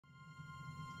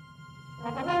Hello,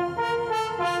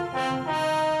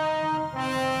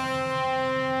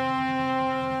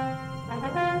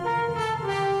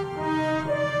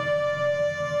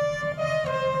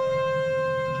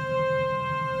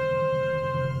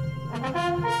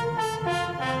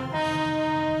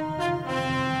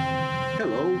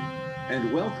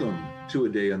 and welcome to A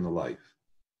Day in the Life.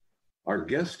 Our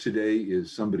guest today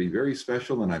is somebody very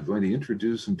special, and I'm going to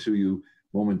introduce him to you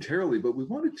momentarily, but we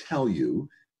want to tell you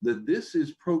that this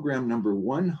is program number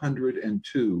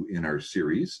 102 in our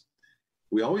series.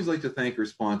 We always like to thank our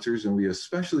sponsors, and we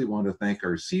especially want to thank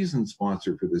our season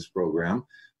sponsor for this program.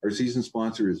 Our season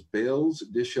sponsor is Bales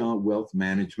Deschamps Wealth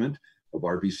Management of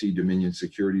RBC Dominion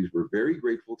Securities. We're very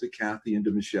grateful to Kathy and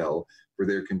to Michelle for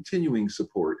their continuing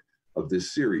support of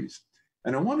this series.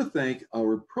 And I want to thank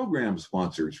our program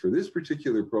sponsors for this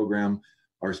particular program.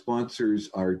 Our sponsors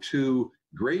are two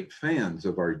great fans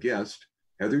of our guest,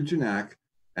 Heather Janak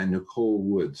and Nicole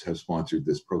Woods have sponsored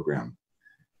this program.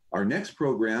 Our next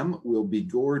program will be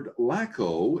Gord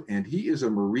Lacko, and he is a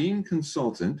marine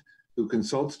consultant who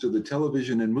consults to the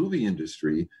television and movie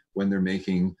industry when they're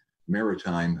making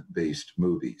maritime-based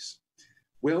movies.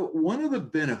 Well, one of the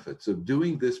benefits of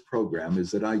doing this program is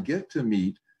that I get to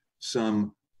meet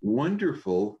some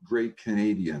wonderful, great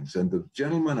Canadians. And the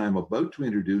gentleman I'm about to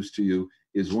introduce to you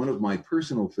is one of my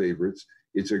personal favorites.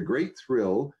 It's a great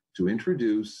thrill to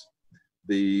introduce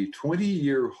the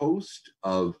 20-year host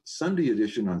of Sunday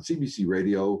Edition on CBC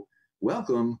Radio.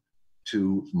 Welcome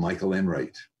to Michael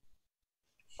Enright.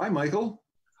 Hi, Michael.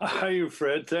 Hi,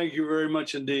 Fred. Thank you very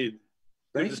much indeed.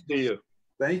 Good to see you.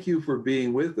 Thank you for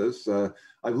being with us.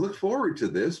 I've looked forward to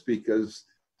this because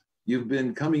you've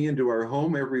been coming into our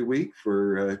home every week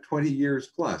for 20 years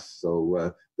plus,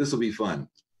 so this will be fun.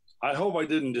 I hope I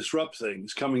didn't disrupt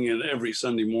things coming in every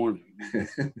Sunday morning.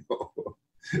 No.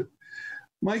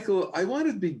 Michael, I want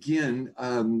to begin,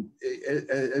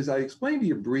 as I explained to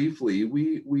you briefly,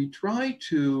 we try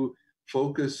to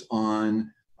focus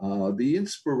on the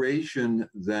inspiration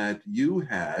that you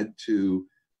had to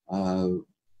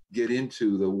get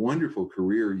into the wonderful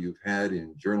career you've had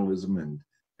in journalism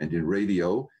and in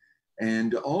radio,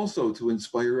 and also to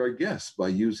inspire our guests by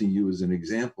using you as an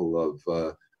example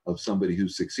of somebody who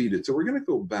succeeded. So we're going to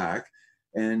go back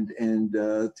and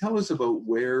tell us about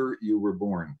where you were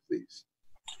born, please.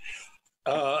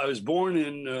 I was born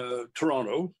in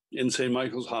Toronto, in St.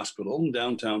 Michael's Hospital, in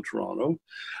downtown Toronto,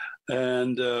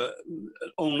 and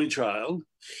only child.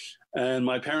 And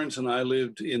my parents and I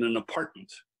lived in an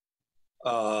apartment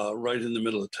right in the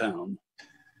middle of town.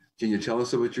 Can you tell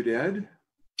us about your dad?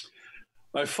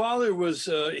 My father was,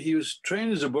 he was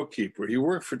trained as a bookkeeper. He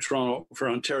worked for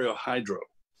Ontario Hydro,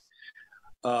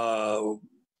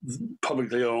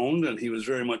 publicly owned, and he was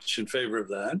very much in favor of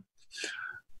that.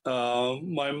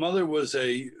 My mother was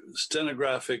a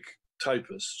stenographic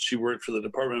typist. She worked for the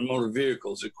Department of Motor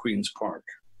Vehicles at Queen's Park.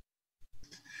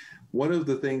 One of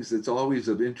the things that's always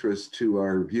of interest to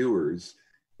our viewers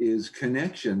is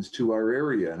connections to our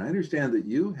area. And I understand that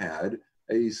you had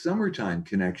a summertime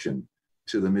connection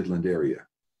to the Midland area.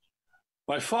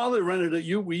 My father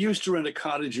we used to rent a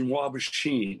cottage in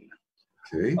Wabasheen,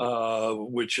 okay,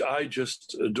 which I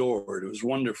just adored. It was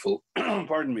wonderful.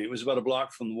 Pardon me. It was about a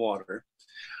block from the water.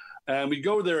 And we'd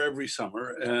go there every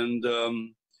summer, and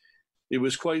it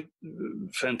was quite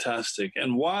fantastic.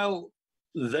 And while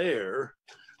there,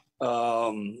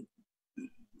 right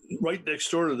next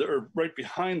door to or right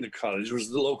behind the cottage was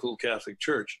the local Catholic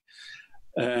church.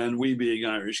 And we, being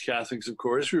Irish Catholics, of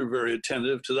course, we were very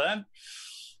attentive to that.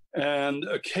 And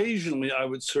occasionally I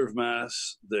would serve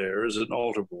Mass there as an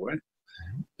altar boy.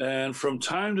 And from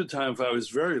time to time, if I was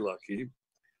very lucky,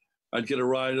 I'd get a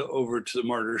ride over to the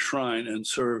Martyr Shrine and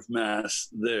serve Mass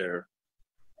there.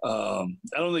 I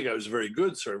don't think I was a very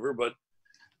good server, but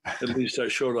at least I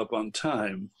showed up on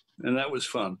time, and that was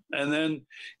fun. And then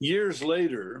years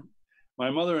later,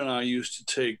 my mother and I used to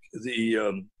take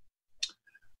the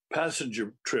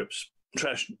passenger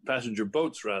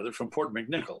boats, from Port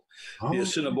McNicoll, the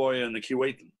Assiniboia and the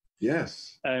Keewatin.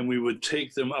 Yes. And we would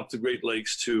take them up the Great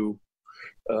Lakes to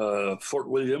Fort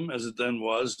William, as it then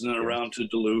was, and then around to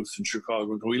Duluth and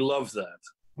Chicago. We loved that.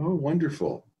 Oh,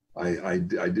 wonderful. I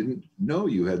didn't know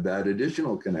you had that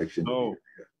additional connection. Oh,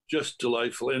 just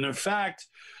delightful. And in fact,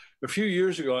 a few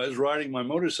years ago, I was riding my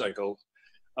motorcycle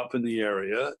up in the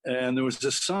area, and there was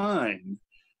a sign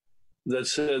that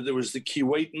said there was the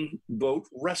Keewatin Boat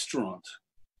Restaurant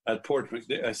at Port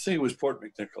McNicoll. I think it was Port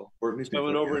McNicoll. So I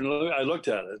went over and I looked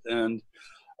at it, and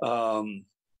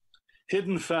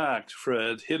hidden fact,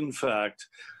 Fred,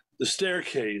 the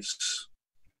staircase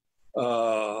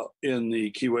in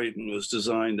the Keewatin was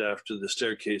designed after the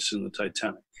staircase in the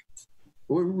Titanic.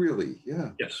 Oh, really?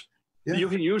 Yeah. Yes. Yeah. You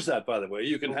can use that, by the way.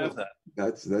 You can have that.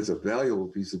 That's a valuable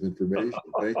piece of information.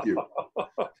 Thank you.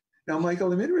 Now,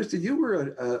 Michael, I'm interested. You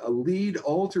were a lead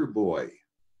altar boy.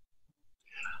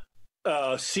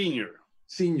 Senior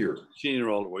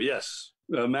altar boy. Yes,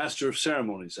 master of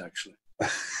ceremonies, actually.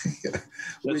 Yeah.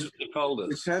 That's what they called us.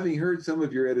 Which, having heard some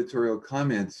of your editorial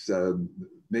comments,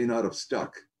 may not have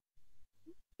stuck.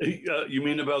 You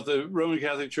mean about the Roman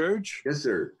Catholic Church? Yes,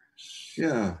 sir.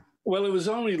 Yeah. Well, it was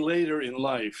only later in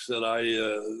life that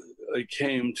I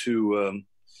came to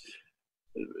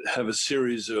have a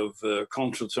series of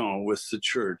contretemps with the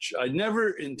church. I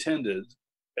never intended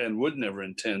and would never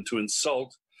intend to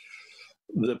insult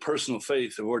the personal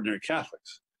faith of ordinary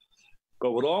Catholics.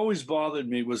 But what always bothered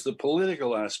me was the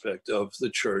political aspect of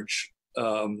the church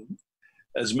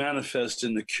as manifest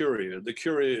in the Curia. The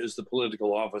Curia is the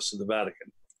political office of the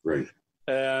Vatican. Right.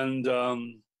 And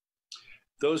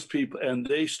those people, and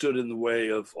they stood in the way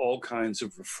of all kinds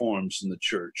of reforms in the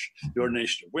church. The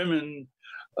ordination of women,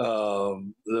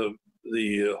 the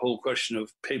whole question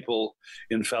of papal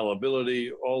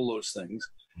infallibility, all those things.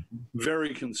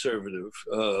 Very conservative,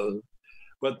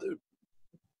 but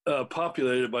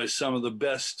populated by some of the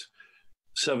best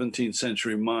 17th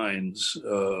century minds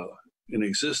in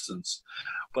existence.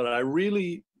 But I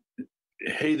really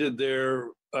hated their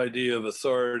idea of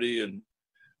authority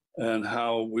and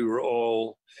how we were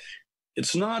all,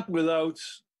 it's not without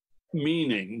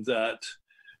meaning that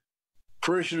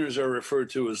parishioners are referred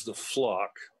to as the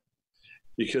flock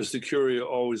because the Curia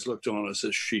always looked on us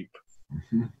as sheep.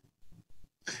 Mm-hmm.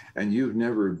 And you've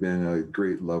never been a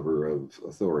great lover of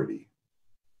authority.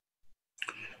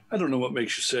 I don't know what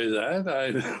makes you say that.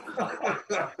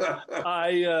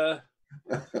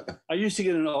 I used to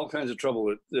get in all kinds of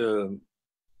trouble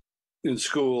in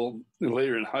school and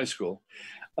later in high school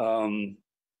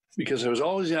because I was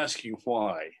always asking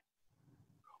why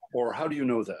or how do you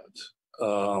know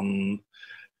that?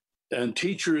 And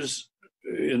teachers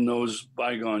in those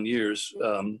bygone years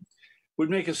would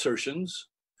make assertions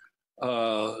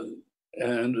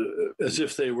and as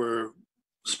if they were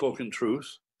spoken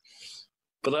truth.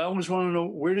 But I always want to know,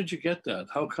 where did you get that?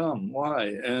 How come? Why?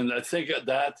 And I think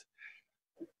that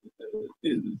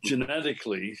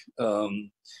genetically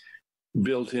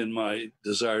built in my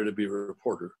desire to be a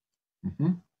reporter.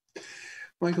 Mm-hmm.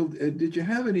 Michael, did you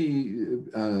have any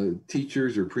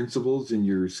teachers or principals in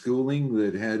your schooling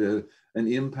that had an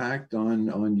impact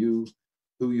on you,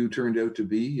 who you turned out to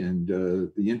be, and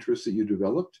the interests that you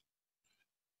developed?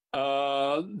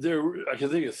 I can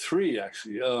think of three,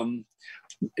 actually.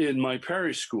 In my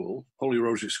parish school, Holy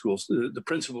Rosary schools, the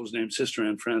principal was named Sister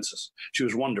Anne Francis. She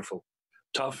was wonderful,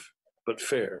 tough, but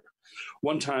fair.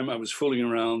 One time I was fooling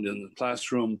around in the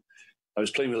classroom. I was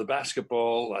playing with a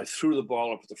basketball. I threw the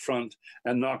ball up at the front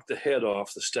and knocked the head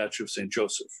off the statue of St.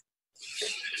 Joseph.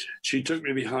 She took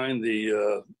me behind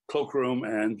the cloakroom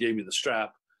and gave me the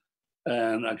strap.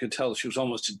 And I could tell she was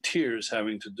almost in tears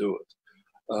having to do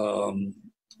it.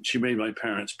 She made my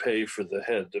parents pay for the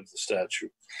head of the statue.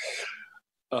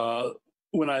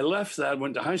 When I left that,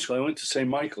 went to high school, I went to St.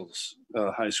 Michael's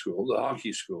High School, the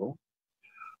hockey school.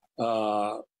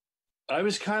 I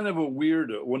was kind of a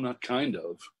weirdo. Well, not kind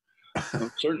of.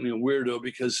 I'm certainly a weirdo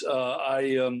because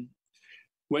I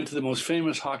went to the most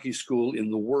famous hockey school in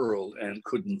the world and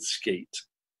couldn't skate.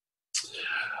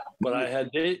 But I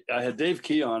had Dave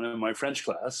Keon in my French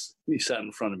class. He sat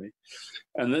in front of me.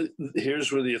 And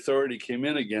here's where the authority came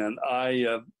in again.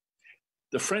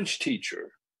 The French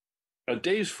teacher,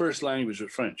 Dave's first language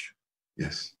was French.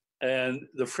 Yes. And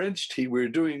the French teacher, we were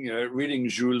doing reading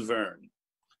Jules Verne,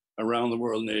 Around the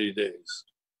World in 80 Days.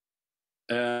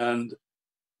 And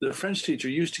the French teacher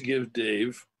used to give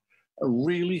Dave a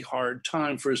really hard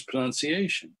time for his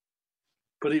pronunciation.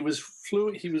 But he was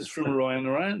fluent. He was from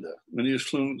Rwanda, and he was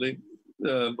fluently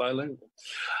bilingual.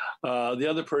 The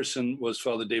other person was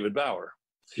Father David Bauer.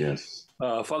 Yes.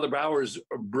 Father Bauer's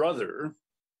brother,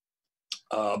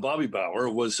 Bobby Bauer,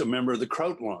 was a member of the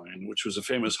Kraut line, which was a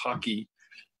famous hockey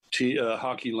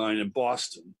line in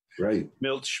Boston. Right.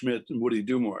 Milt Schmidt and Woody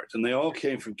Dumort, and they all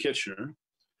came from Kitchener.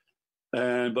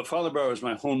 But Father Bauer was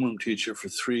my homeroom teacher for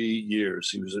 3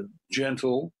 years. He was a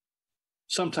gentle,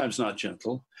 sometimes not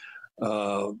gentle,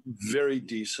 very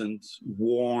decent,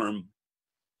 warm,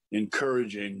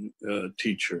 encouraging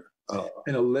teacher.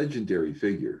 And a legendary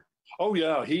figure. Oh,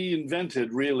 yeah. He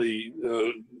invented really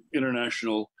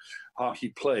international hockey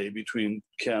play between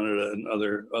Canada and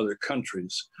other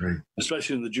countries, right,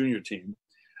 especially in the junior team.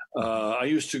 I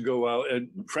used to go out, and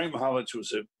Frank Mahovitz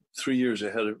was 4 years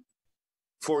ahead of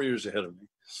me.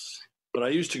 But I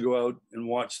used to go out and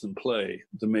watch them play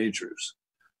the majors.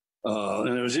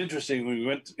 And it was interesting, when we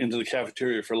went into the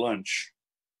cafeteria for lunch,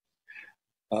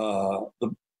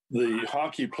 the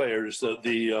hockey players,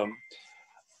 the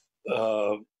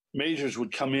majors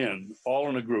would come in all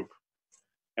in a group,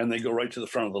 and they go right to the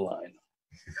front of the line.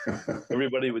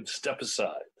 Everybody would step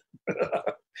aside,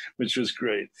 which was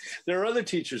great. There are other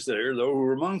teachers there, though, who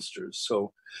were monsters.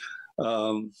 So,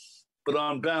 but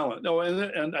on balance,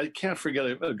 and I can't forget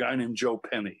a guy named Joe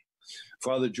Penny.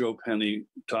 Father Joe Penny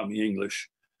taught me English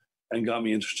and got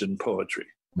me interested in poetry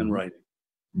and writing.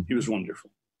 He was wonderful.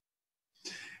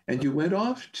 And you went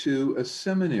off to a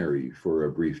seminary for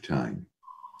a brief time.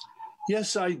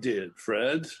 Yes, I did,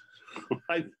 Fred.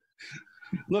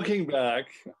 Looking back,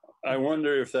 I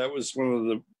wonder if that was one of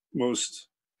the most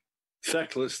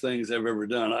feckless things I've ever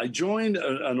done. I joined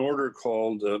an order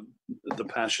called the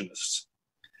Passionists.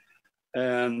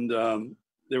 And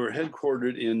they were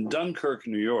headquartered in Dunkirk,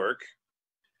 New York,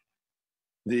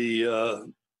 the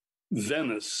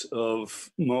Venice of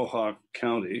Mohawk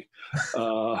County,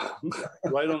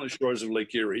 right on the shores of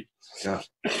Lake Erie. Yeah.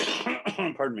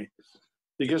 Pardon me.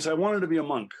 Because I wanted to be a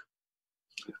monk.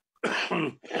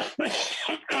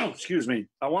 Excuse me.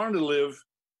 I wanted to live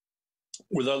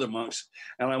with other monks,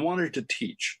 and I wanted to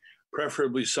teach,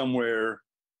 preferably somewhere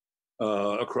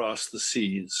across the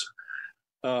seas.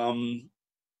 And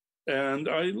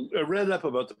I read up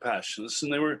about the Passionists,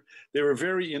 and they were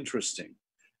very interesting,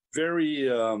 very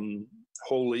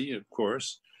holy, of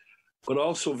course, but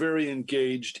also very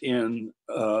engaged in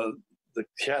the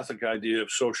Catholic idea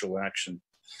of social action,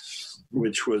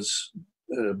 which was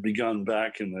begun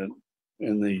back in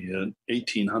the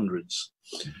 1800s.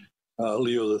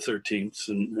 Leo XIII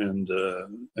and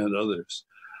others.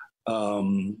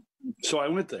 So I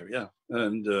went there, yeah,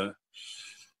 and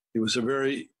it was a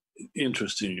very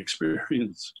interesting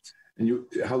experience. And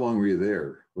how long were you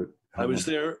there? I was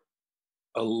there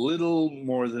a little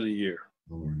more than a year.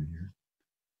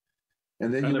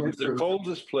 And then it was the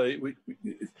coldest place.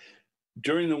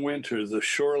 During the winter, the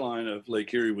shoreline of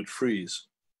Lake Erie would freeze.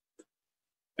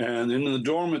 And in the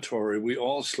dormitory, we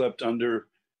all slept under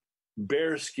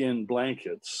bearskin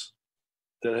blankets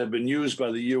that had been used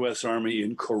by the U.S. Army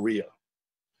in Korea.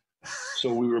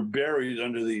 So we were buried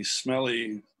under these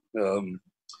smelly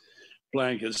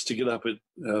blankets to get up at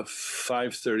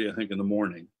 5:30, I think, in the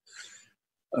morning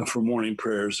for morning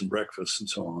prayers and breakfast and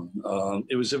so on.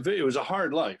 It was a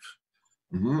hard life,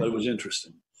 but it was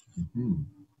interesting.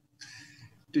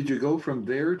 Did you go from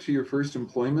there to your first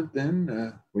employment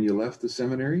then, when you left the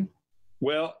seminary?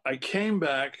 Well, I came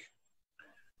back.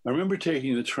 I remember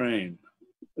taking the train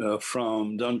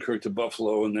from Dunkirk to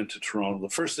Buffalo and then to Toronto.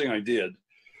 The first thing I did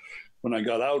when I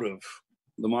got out of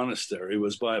the monastery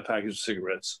was buy a package of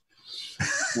cigarettes,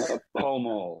 Pall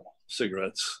Mall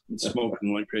cigarettes, and smoke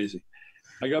them like crazy.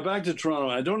 I got back to Toronto.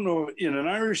 I don't know, in an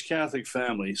Irish Catholic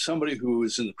family, somebody who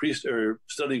is in the or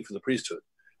studying for the priesthood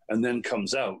and then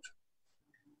comes out,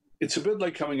 it's a bit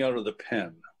like coming out of the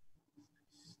pen.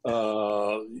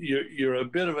 You're a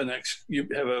bit of you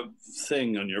have a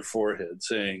thing on your forehead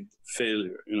saying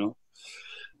failure, you know.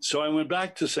 So I went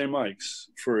back to St. Mike's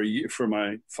for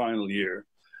my final year.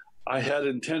 I had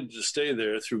intended to stay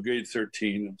there through grade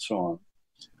 13 and so on,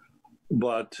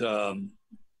 but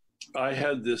I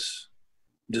had this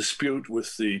dispute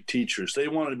with the teachers. They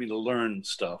wanted me to learn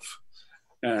stuff,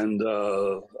 and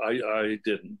I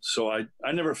didn't. So I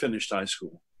never finished high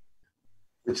school.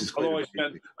 Which is although I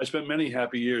spent many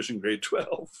happy years in grade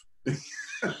 12.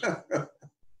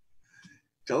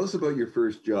 Tell us about your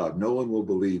first job. No one will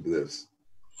believe this.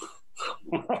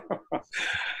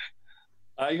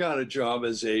 I got a job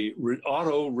as a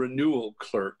auto renewal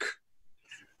clerk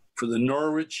for the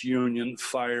Norwich Union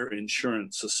Fire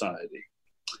Insurance Society.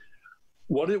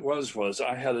 What it was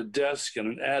I had a desk and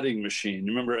an adding machine.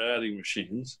 You remember adding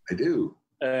machines? I do.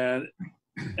 And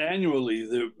annually,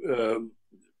 the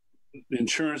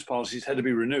insurance policies had to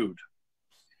be renewed.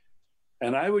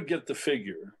 And I would get the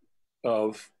figure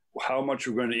of how much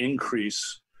we're going to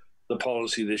increase the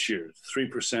policy this year,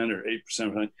 3% or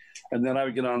 8%. And then I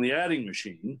would get on the adding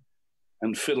machine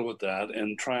and fiddle with that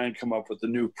and try and come up with the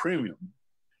new premium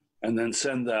and then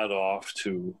send that off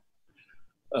to,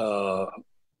 I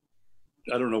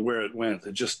don't know where it went.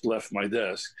 It just left my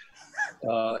desk.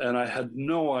 And I had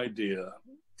no idea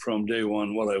from day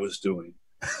one what I was doing.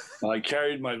 I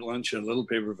carried my lunch in a little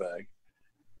paper bag,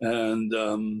 and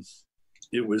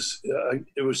it was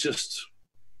just,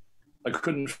 I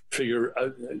couldn't figure. I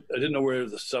didn't know where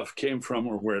the stuff came from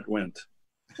or where it went.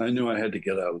 I knew I had to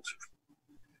get out.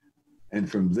 And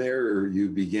from there, you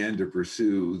began to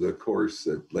pursue the course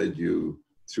that led you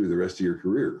through the rest of your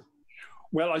career.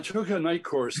 Well, I took a night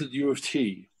course at U of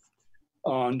T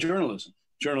on journalism.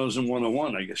 Journalism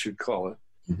 101, I guess you'd call it.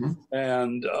 Mm-hmm.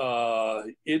 And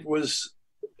it was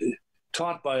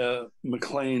taught by a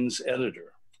Maclean's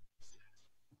editor.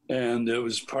 And it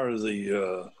was part of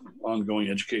the ongoing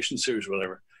education series,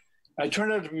 whatever. I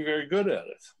turned out to be very good at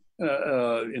it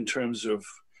in terms of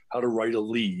how to write a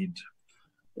lead,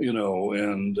 and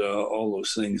all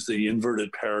those things, the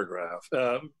inverted paragraph,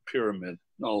 pyramid,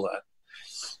 and all that.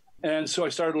 And so I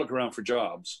started looking around for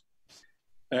jobs.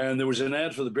 And there was an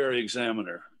ad for the Barrie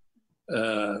Examiner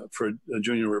for a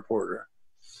junior reporter.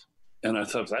 And I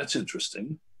thought, that's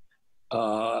interesting.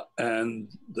 And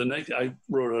the next, I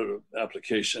wrote out an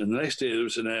application. And the next day, there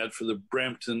was an ad for the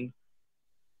Brampton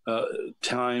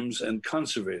Times and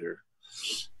Conservator.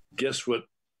 Guess what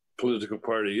political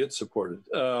party it supported?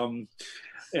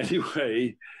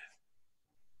 Anyway,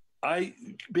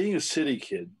 being a city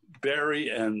kid, Barrie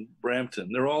and Brampton,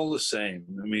 they're all the same.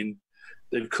 I mean,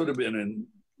 they could have been in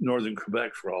northern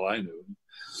Quebec for all I knew.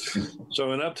 So I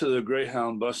went up to the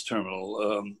Greyhound bus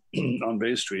terminal on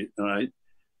Bay Street, and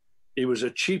it was a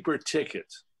cheaper ticket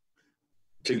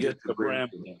to get to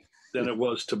Brampton than it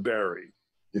was to Barrie.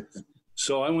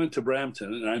 So I went to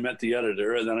Brampton, and I met the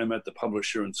editor, and then I met the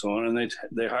publisher and so on, and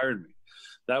they hired me.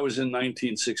 That was in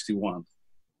 1961.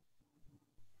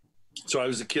 So I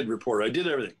was a kid reporter. I did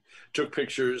everything. Took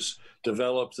pictures,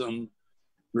 developed them,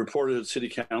 reported at city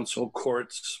council,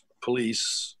 courts,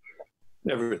 police,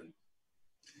 everything.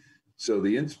 So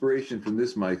the inspiration from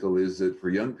this, Michael, is that for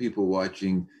young people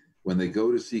watching, when they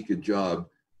go to seek a job,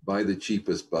 buy the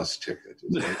cheapest bus ticket.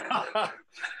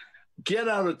 Get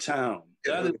out of town.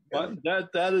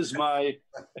 That is my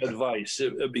advice,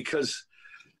 because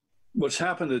what's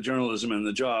happened to journalism and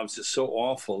the jobs is so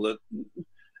awful that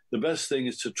the best thing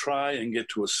is to try and get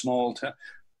to a small town.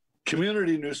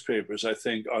 Community newspapers, I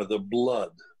think, are the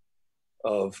blood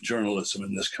of journalism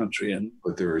in this country.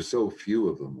 But there are so few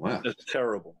of them left. It's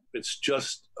terrible. It's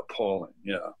just appalling,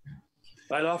 yeah.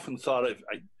 I'd often thought if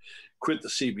I quit the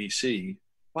CBC,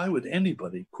 why would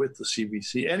anybody quit the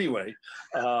CBC? Anyway,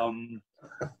 I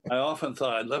often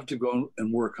thought I'd love to go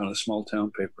and work on a small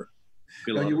town paper.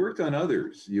 Now, you worked on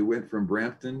others. You went from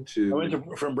Brampton to... I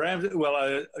went from Brampton. Well,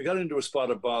 I got into a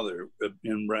spot of bother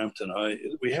in Brampton.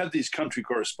 We had these country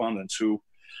correspondents who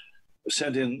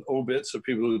sent in obits of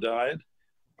people who died,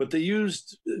 but they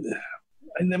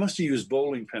must have used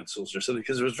bowling pencils or something,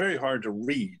 because it was very hard to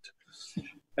read.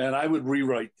 And I would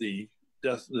rewrite the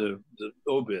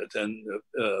obit, and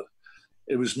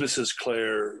it was Mrs.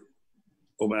 Claire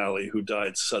O'Malley who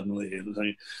died suddenly. And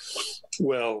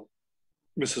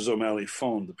Mrs. O'Malley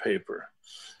phoned the paper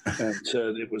and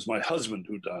said it was my husband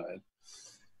who died.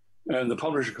 And the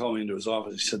publisher called me into his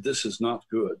office. He said, "This is not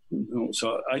good."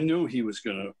 So I knew he was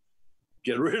going to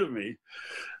get rid of me.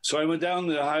 So I went down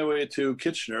the highway to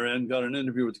Kitchener and got an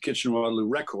interview with the Kitchener-Waterloo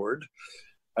Record.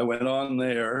 I went on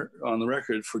there on the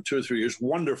Record for 2 or 3 years.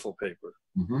 Wonderful paper,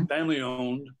 family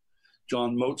owned.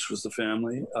 John Moats was the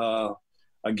family.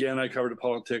 Again, I covered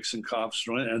politics and cops,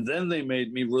 and then they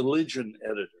made me religion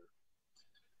editor,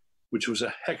 which was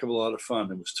a heck of a lot of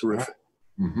fun. It was terrific.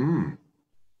 Mm-hmm.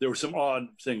 There were some odd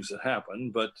things that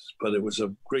happened, but it was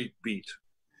a great beat.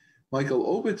 Michael,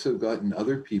 obits have gotten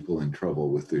other people in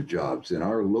trouble with their jobs. In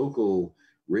our local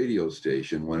radio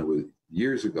station, when it was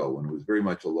years ago, when it was very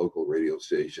much a local radio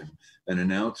station, an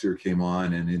announcer came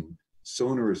on and in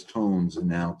sonorous tones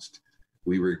announced,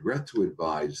 "We regret to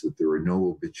advise that there are no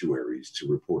obituaries to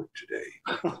report today."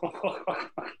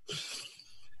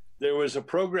 There was a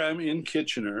program in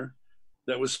Kitchener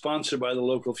that was sponsored by the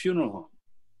local funeral home.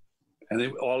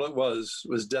 And all it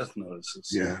was death notices.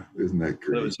 Yeah, isn't that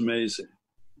great? It was amazing.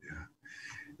 Yeah.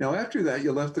 Now, after that,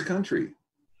 you left the country.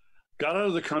 Got out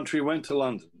of the country, went to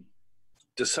London.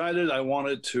 Decided I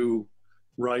wanted to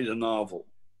write a novel.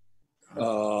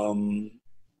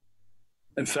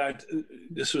 In fact,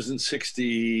 this was in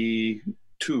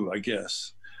 1962, I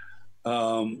guess.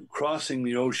 Crossing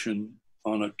the ocean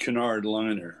on a Cunard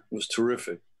liner was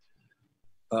terrific.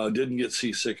 Didn't get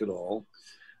seasick at all.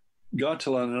 Got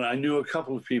to London. I knew a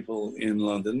couple of people in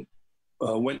London.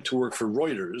 Went to work for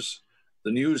Reuters,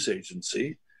 the news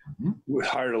agency. We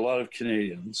hired a lot of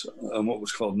Canadians on what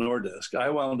was called Nordesk. I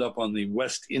wound up on the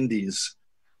West Indies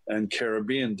and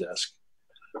Caribbean desk,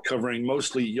 covering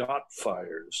mostly yacht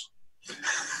fires,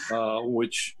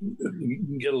 which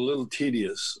can get a little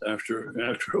tedious after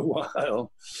a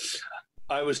while.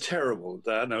 I was terrible at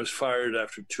that, and I was fired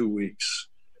after 2 weeks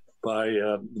by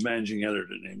the managing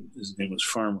editor. His name was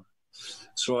Farmer.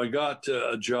 So I got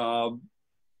a job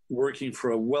working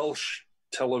for a Welsh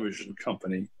television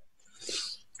company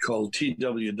called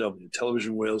TWW,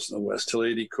 Television Wales in the West,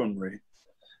 Teledu Cymru.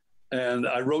 And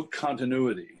I wrote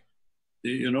continuity.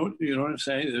 You know what I'm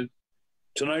saying?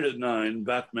 Tonight at 9,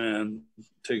 Batman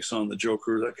takes on the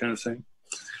Joker, that kind of thing.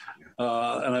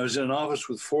 And I was in an office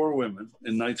with 4 women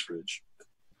in Knightsbridge.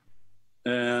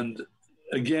 And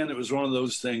again, it was one of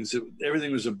those things that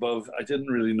everything was above. I didn't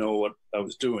really know what I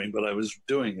was doing, but I was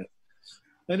doing it.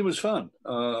 And it was fun.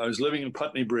 I was living in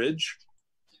Putney Bridge.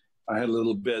 I had a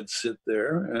little bed sit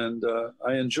there, and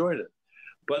I enjoyed it.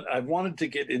 But I wanted to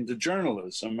get into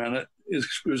journalism, and it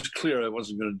was clear I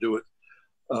wasn't going to do it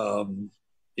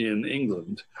in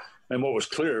England. And what was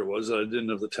clear was that I didn't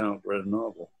have the talent to write a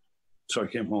novel. So I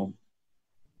came home.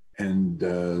 And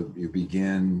you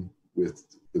began with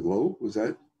the Globe? Was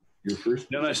that your first?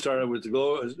 Then I started with the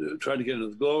Globe. I tried to get into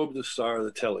the Globe, the Star,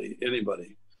 the Telly,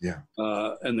 anybody. Yeah.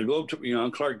 And the Globe took me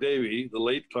on. Clark Davey, the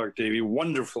late Clark Davey,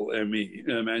 wonderful ME,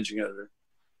 managing editor,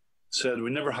 said,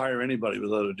 we never hire anybody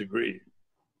without a degree.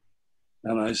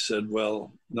 And I said,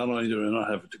 well, not only do I not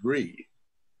have a degree,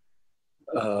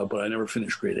 but I never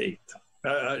finished grade 8.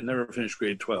 I never finished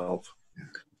grade 12.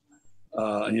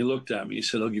 And he looked at me, he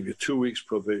said, I'll give you 2 weeks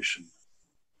probation,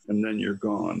 and then you're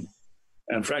gone.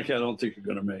 And frankly, I don't think you're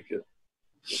going to make it.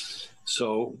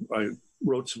 So I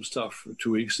wrote some stuff for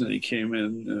 2 weeks, and then he came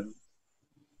in.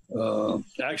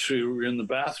 Actually, we were in the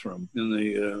bathroom, in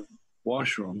the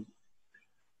washroom,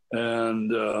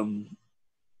 and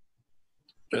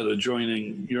at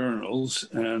adjoining urinals,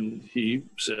 and he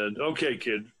said, okay,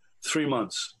 kid, 3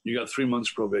 months. You got 3 months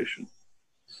probation.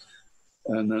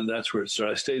 And then that's where it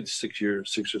started. I stayed 6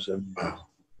 years, 6 or 7 years.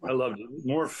 I loved it.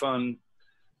 More fun.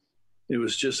 It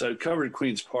was just, I covered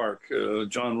Queen's Park.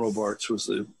 John Robarts was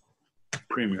the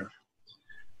premier.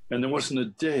 And there wasn't a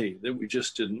day that we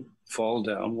just didn't fall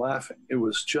down laughing. It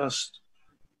was just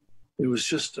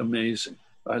amazing.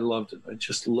 I loved it. I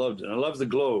just loved it. I love the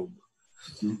Globe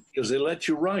because they let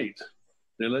you write.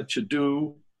 They let you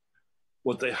do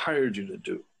what they hired you to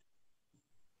do.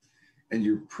 And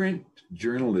your print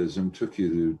journalism took you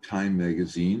to Time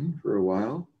magazine for a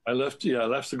while? I left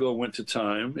the Globe, went to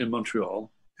Time in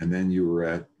Montreal. And then you were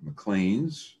at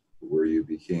Maclean's, where you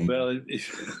became... Well,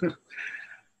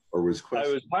 or was Quest?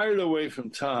 I was hired away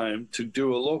from Time to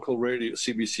do a local radio,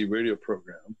 CBC radio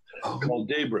program called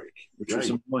Daybreak, which was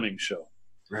a morning show.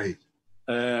 Right.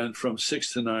 And from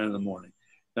 6 to 9 in the morning.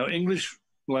 Now, English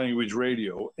language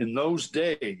radio in those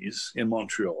days in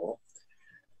Montreal,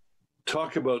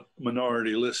 talk about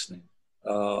minority listening.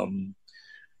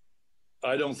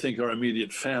 I don't think our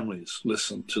immediate families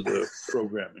listened to the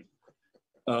programming.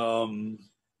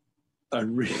 I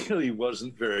really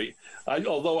wasn't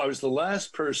although I was the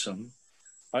last person,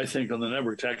 I think, on the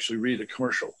network to actually read a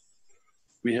commercial.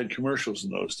 We had commercials in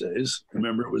those days.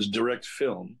 Remember, it was Direct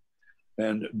Film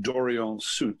and Dorian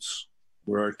Suits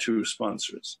were our 2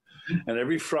 sponsors. And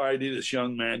every Friday, this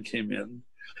young man came in,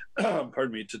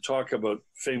 to talk about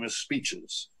famous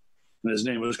speeches. And his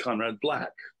name was Conrad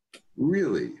Black.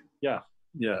 Really? Yeah.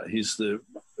 He's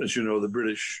as you know, the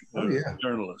British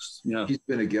journalist. Yeah. He's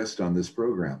been a guest on this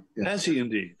program. Yes. Has he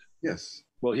indeed? Yes.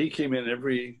 Well, he came in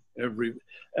every,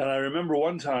 and I remember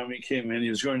one time he came in, he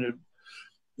was going to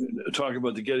talk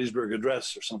about the Gettysburg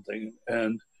Address or something.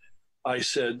 And I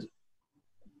said,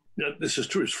 this is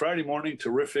true. It's Friday morning,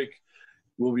 terrific.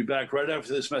 We'll be back right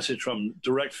after this message from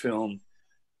Direct Film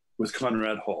with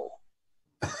Conrad Hall.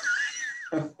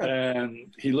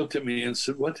 And he looked at me and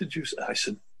said, what did you say? I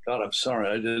said, God, I'm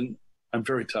sorry. I'm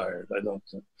very tired.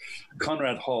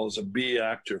 Conrad Hall is a B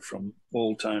actor from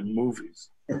old time movies.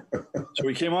 So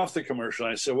we came off the commercial.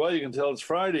 And I said, well, you can tell it's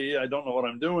Friday. I don't know what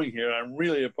I'm doing here. I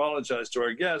really apologize to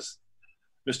our guest,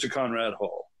 Mr. Conrad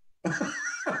Hall.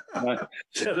 I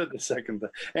said it the second time.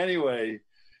 Anyway,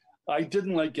 I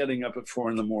didn't like getting up at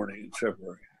 4 a.m. in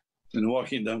February and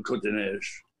walking down Côte des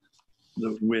Neiges,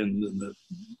 the wind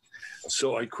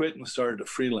so I quit and started to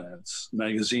freelance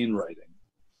magazine writing.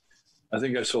 I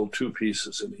think I sold 2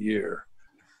 pieces in a year.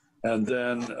 And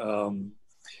then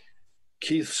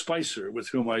Keith Spicer, with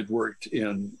whom I'd worked at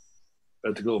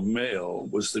the Globe Mail,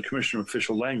 was the Commissioner of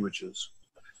Official Languages.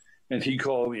 And he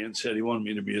called me and said he wanted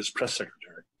me to be his press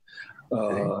secretary.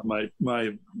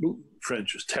 My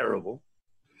French was terrible,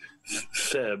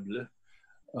 faible.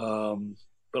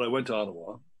 But I went to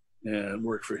Ottawa and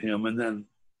worked for him. And then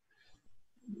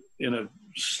in a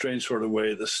strange sort of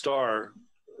way, the Star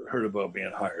heard about me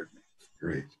and hired me.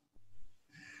 Great.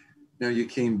 Now you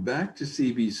came back to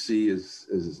CBC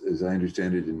as I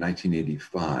understand it in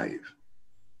 1985.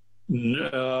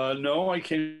 No, I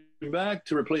came back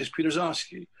to replace Peter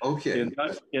Zosky. Okay. In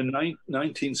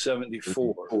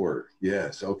 1974.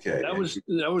 Yes. Okay. That was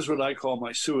what I call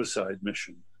my suicide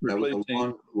mission. That was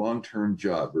a long-term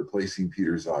job, replacing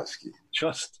Peter Zosky.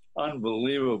 Just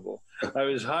unbelievable. I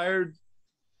was hired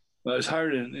I was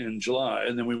hired in July,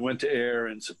 and then we went to air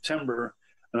in September,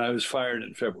 and I was fired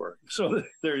in February. So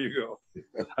there you go.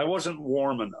 I wasn't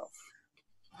warm enough.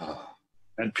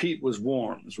 And Pete was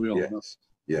warm, as we all know.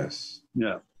 Yes.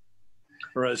 Yeah.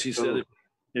 Or as he said,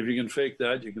 if you can fake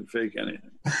that, you can fake anything.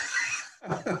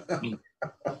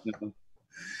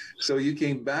 So you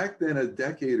came back then a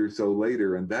decade or so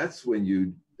later, and that's when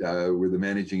you were the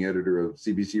managing editor of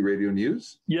CBC Radio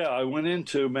News? Yeah, I went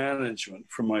into management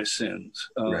for my sins.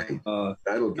 Right.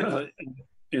 That'll get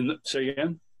you. Say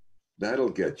again? That'll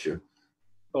get you.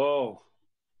 Oh,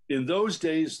 in those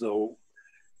days, though,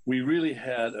 we really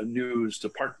had a news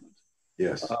department.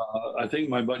 Yes. I think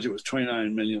my budget was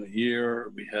 $29 million a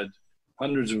year. We had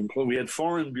hundreds of employees. We had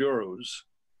foreign bureaus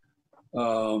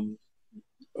around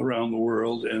the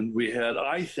world, and we had,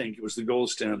 I think it was the gold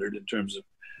standard in terms of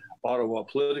Ottawa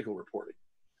political reporting.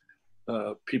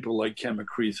 People like Ken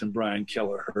McCreath and Brian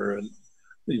Kelleher and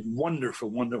these wonderful,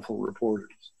 wonderful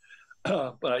reporters.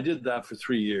 But I did that for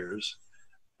 3 years.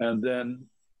 And then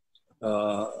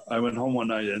I went home one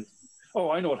night and,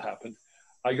 I know what happened.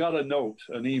 I got a note,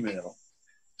 an email,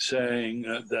 saying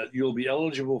that you'll be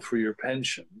eligible for your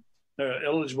pension,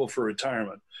 eligible for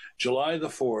retirement, July the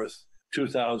 4th,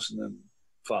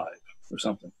 2005 or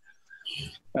something.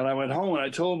 And I went home and I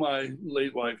told my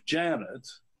late wife, Janet,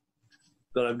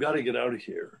 that I've got to get out of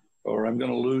here or I'm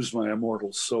going to lose my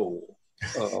immortal soul.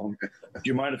 Do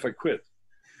you mind if I quit?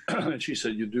 And she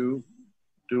said, you do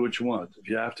what you want. If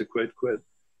you have to quit,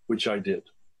 which I did.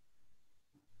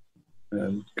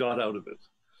 And got out of it.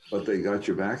 But they got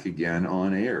you back again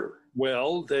on air.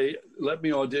 Well, they let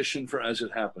me audition for As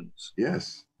It Happens.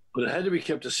 Yes. But it had to be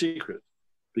kept a secret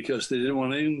because they didn't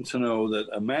want anyone to know that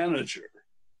a manager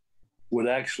would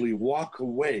actually walk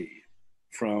away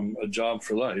from a job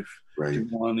for life to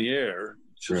go on the air,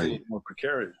 which is a little more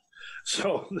precarious.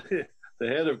 So the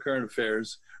head of current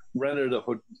affairs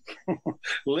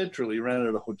literally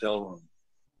rented a hotel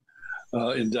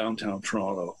room in downtown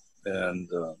Toronto and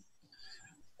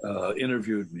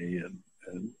interviewed me.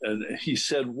 And he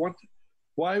said,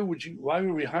 why would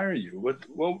we hire you?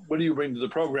 What do you bring to the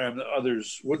program that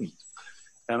others wouldn't?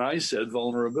 And I said,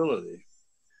 vulnerability,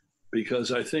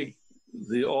 because I think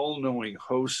the all-knowing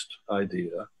host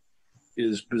idea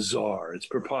is bizarre. It's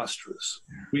preposterous.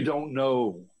 We don't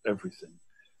know everything.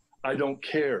 I don't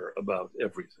care about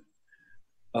everything.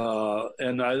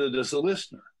 And neither does the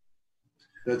listener.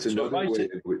 That's another way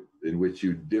in which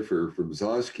you differ from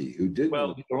Zosky, who didn't.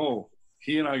 Well,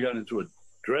 he and I got into a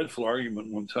dreadful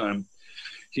argument one time.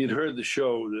 He had heard the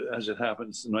show, As It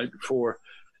Happens, the night before,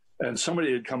 and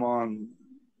somebody had come on,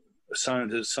 a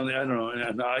scientist, something, I don't know,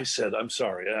 and I said, I'm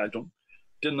sorry,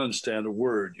 didn't understand a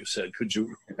word you said. Could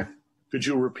you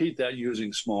repeat that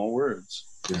using small words?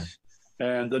 Yeah.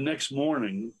 And the next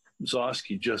morning,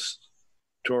 Zosky just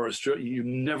tore us. You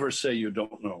never say you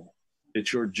don't know.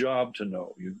 It's your job to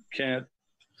know. You can't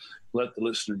let the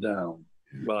listener down.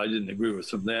 Well, I didn't agree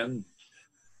with him then.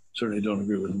 Certainly don't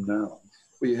agree with him now.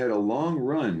 Well, you had a long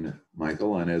run,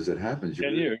 Michael, on As It Happens.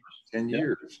 10 years. 10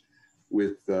 years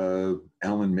with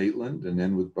Alan Maitland and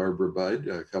then with Barbara Budd,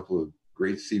 a couple of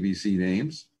great CBC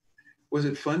names. Was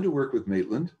it fun to work with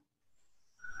Maitland?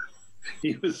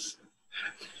 He was.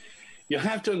 You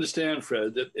have to understand,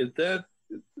 Fred, that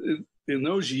in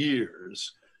those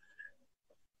years,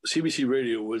 CBC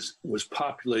Radio was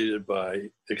populated by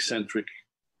eccentric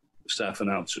staff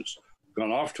announcers,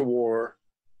 gone off to war,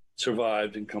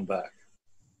 survived, and come back.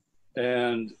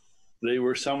 And they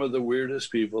were some of the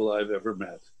weirdest people I've ever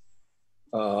met.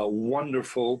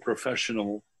 Wonderful,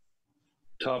 professional,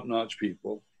 top-notch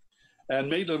people. And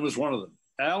Maitland was one of them.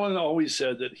 Alan always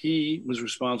said that he was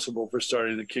responsible for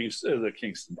starting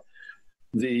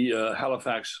the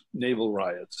Halifax naval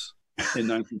riots in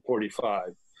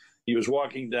 1945. He was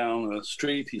walking down a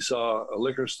street, he saw a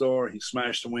liquor store, he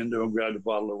smashed a window and grabbed a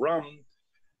bottle of rum,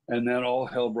 and then all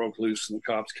hell broke loose and the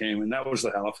cops came, and that was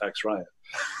the Halifax riot.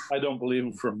 I don't believe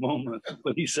him for a moment,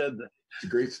 but he said that. It's a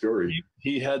great story.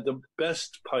 He had the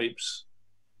best pipes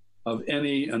of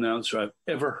any announcer I've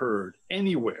ever heard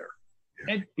anywhere,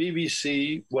 at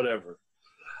BBC, whatever.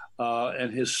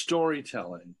 And his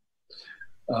storytelling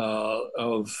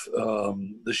of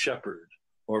The Shepherd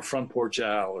or Front Porch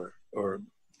Al or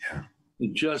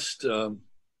just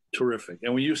terrific.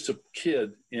 And we used to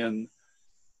kid in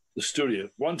the studio.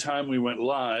 One time we went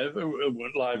live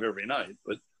every night,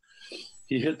 but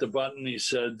he hit the button. He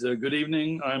said, good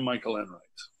evening, I'm Michael Enright.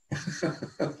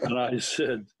 And I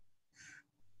said,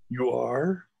 you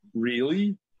are?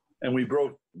 Really? And we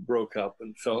broke up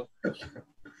and felt.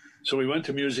 So we went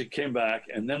to music, came back,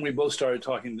 and then we both started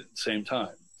talking at the same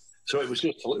time. So it was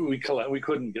just, we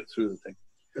couldn't get through the thing.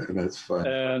 That's fun.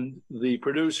 And the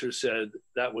producer said,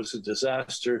 that was a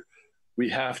disaster. We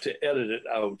have to edit it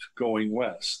out going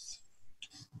west.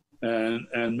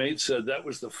 And Mate said, that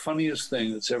was the funniest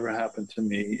thing that's ever happened to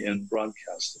me in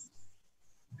broadcasting.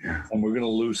 Yeah. And we're going to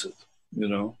lose it, you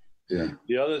know? Yeah.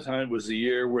 The other time was the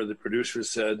year where the producer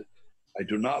said, I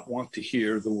do not want to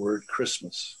hear the word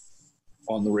Christmas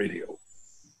on the radio.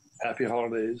 Happy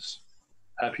holidays,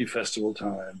 happy festival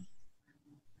time.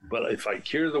 But if I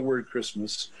hear the word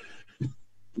Christmas,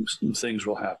 things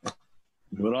will happen.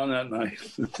 But on that night,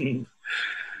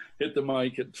 hit the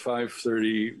mic at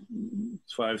 5:30,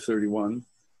 5:31,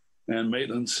 and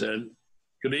Maitland said,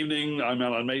 good evening, I'm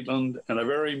Alan Maitland, and a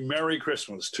very Merry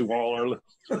Christmas to all our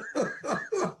listeners.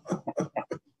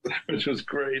 Which was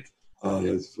great. Oh,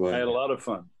 that's fun. I had a lot of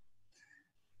fun.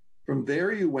 From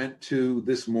there, you went to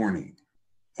This Morning,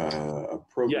 a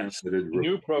program that had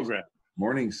new program.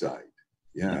 Morningside.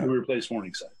 Yeah. We replaced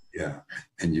Morningside. Yeah.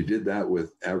 And you did that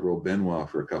with Avril Benoit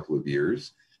for a couple of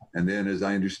years. And then, as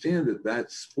I understand it,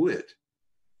 that split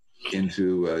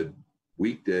into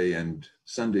weekday and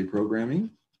Sunday programming.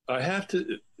 I have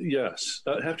to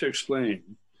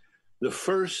explain. The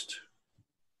first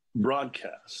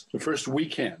broadcast, the first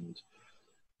weekend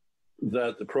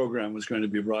that the program was going to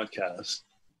be broadcast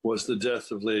was the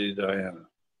death of Lady Diana.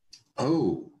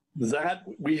 Oh. That,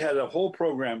 we had a whole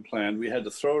program planned. We had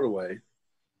to throw it away.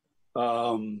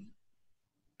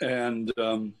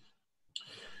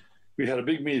 We had a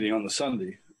big meeting on the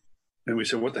Sunday, and we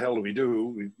said, what the hell do we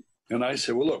do? And I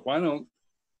said, well, look, why don't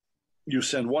you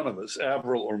send one of us,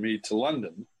 Avril or me, to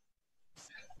London,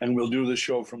 and we'll do the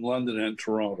show from London and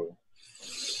Toronto,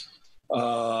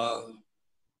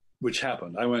 which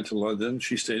happened. I went to London,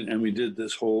 she stayed, and we did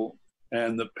this whole,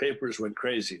 and the papers went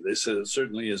crazy. They said, it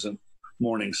certainly isn't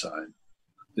Morningside.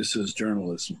 This is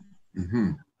journalism.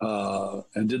 Mm-hmm.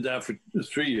 And did that for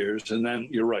 3 years. And then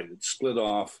you're right, it split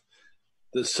off.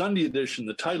 The Sunday edition,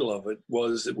 the title of it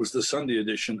was the Sunday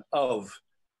edition of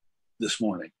This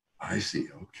Morning. I see.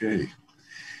 Okay.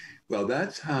 Well,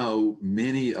 that's how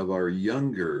many of our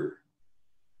younger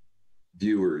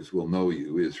viewers will know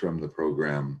you, is from the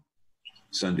program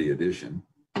Sunday edition.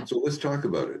 So let's talk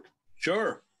about it.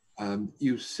 Sure.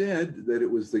 You said that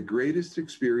it was the greatest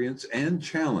experience and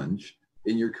challenge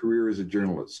in your career as a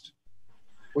journalist.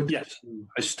 Yes,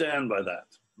 I stand by that.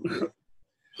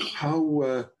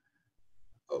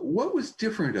 What was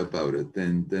different about it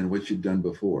than what you'd done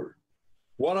before?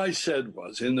 What I said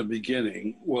was, in the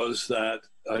beginning, was that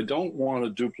I don't want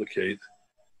to duplicate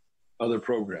other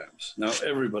programs. Now,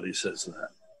 everybody says that.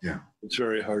 Yeah. It's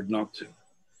very hard not to.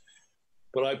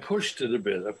 But I pushed it a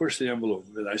bit. I pushed the envelope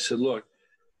a bit. I said, look,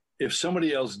 if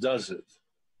somebody else does it,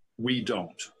 we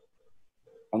don't.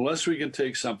 Unless we can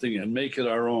take something and make it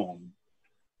our own.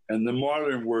 And the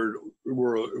modern word,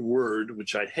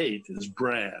 which I hate, is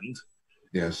brand.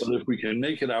 Yes. But if we can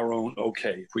make it our own,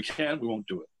 okay. If we can't, we won't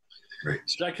do it. Right.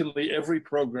 Secondly, every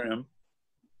program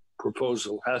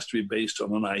proposal has to be based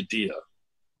on an idea.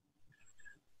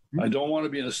 I don't want to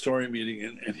be in a story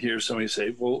meeting and hear somebody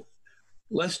say, well,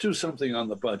 let's do something on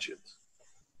the budget.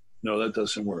 No, that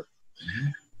doesn't work.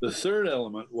 Mm-hmm. The third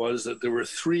element was that there were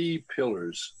 3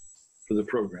 pillars for the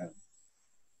program: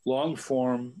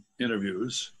 long-form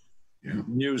interviews,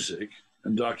 music,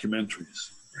 and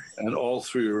documentaries. And all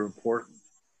 3 are important.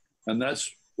 And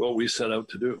that's what we set out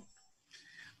to do.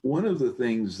 One of the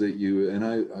things that you, and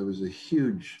I was a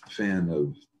huge fan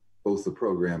of both the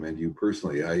program and you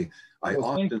personally. I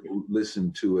often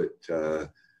listen to it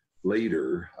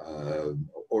later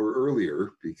or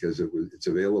earlier because it's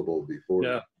available before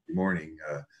the morning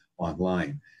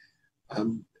online.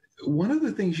 One of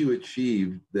the things you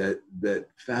achieved that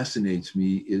fascinates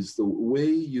me is the way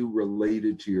you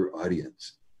related to your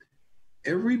audience.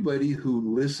 Everybody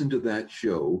who listened to that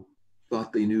show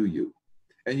thought they knew you.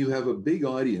 And you have a big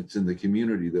audience in the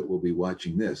community that will be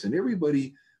watching this. And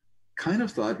everybody kind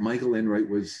of thought Michael Enright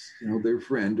was, their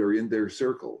friend or in their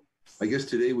circle. I guess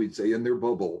today we'd say in their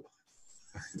bubble.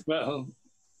 Well,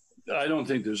 I don't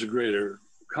think there's a greater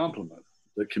compliment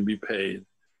that can be paid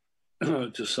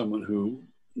to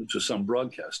some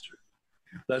broadcaster.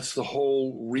 That's the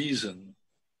whole reason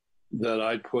that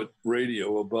I put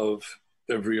radio above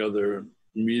every other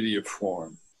media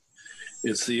form.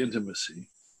 It's the intimacy.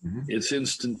 Mm-hmm. It's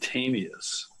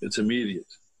instantaneous. It's immediate.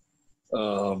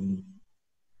 And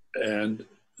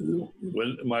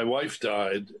when my wife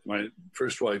died, my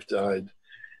first wife died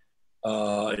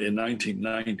in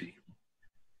 1990,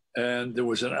 and there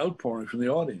was an outpouring from the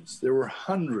audience. There were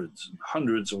hundreds and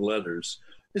hundreds of letters.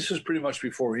 This was pretty much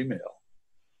before email,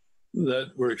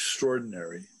 that were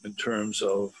extraordinary in terms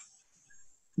of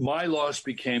my loss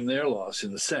became their loss,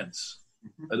 in a sense,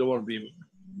 I don't want to be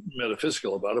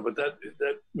metaphysical about it, but that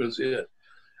was it.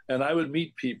 And I would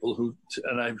meet people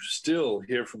and I still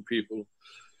hear from people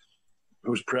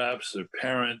whose perhaps their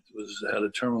parent had a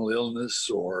terminal illness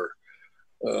or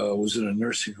was in a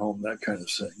nursing home, that kind of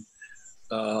thing.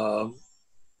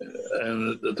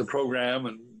 And the program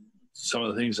and some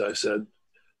of the things I said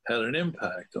had an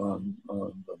impact on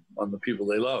the people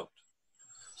they loved.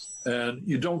 And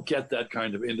you don't get that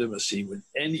kind of intimacy with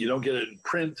you don't get it in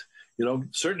print. You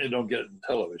certainly don't get it in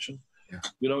television. Yeah.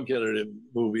 You don't get it in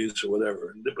movies or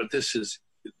whatever. But this is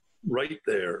right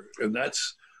there. And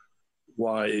that's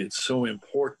why it's so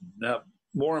important now,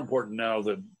 more important now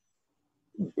than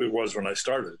it was when I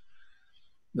started,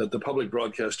 that the public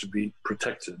broadcaster be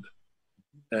protected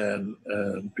and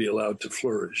be allowed to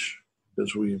flourish,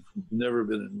 because we've never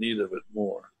been in need of it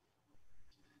more.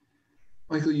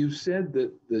 Michael, you said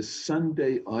that the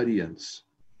Sunday audience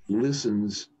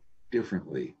listens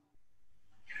differently.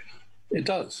 It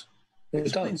does.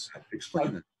 It does.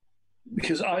 Explain it.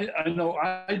 Because I know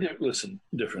I listen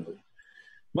differently.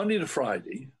 Monday to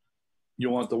Friday, you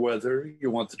want the weather,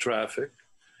 you want the traffic,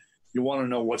 you want to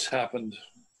know what's happened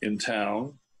in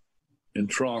town, in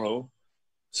Toronto.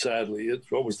 Sadly,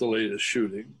 what was the latest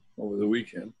shooting over the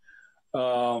weekend.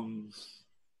 And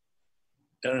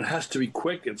it has to be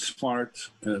quick and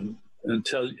smart and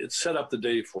it set up the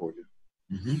day for you.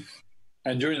 Mm-hmm.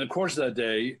 And during the course of that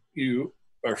day, you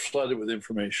are flooded with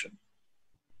information,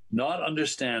 not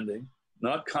understanding,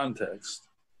 not context,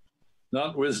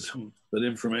 not wisdom, but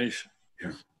information.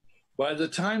 Yeah. By the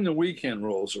time the weekend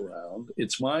rolls around,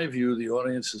 it's my view the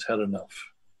audience has had enough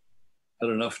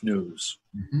news.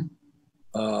 Mm-hmm.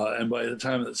 And by the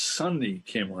time that Sunday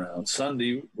came around,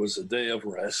 Sunday was a day of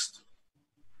rest,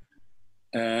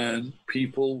 and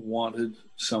people wanted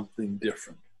something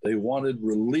different. They wanted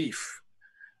relief.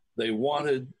 They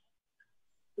wanted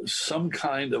some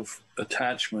kind of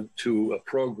attachment to a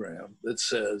program that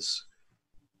says,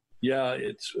 yeah,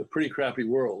 it's a pretty crappy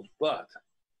world, but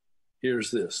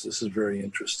here's this is very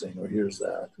interesting, or here's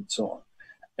that, and so on.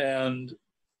 And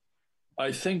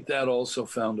I think that also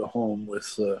found a home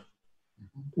with the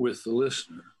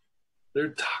listener.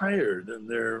 They're tired, and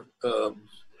they're, I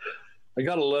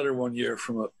got a letter one year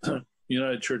from a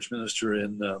United Church minister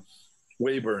in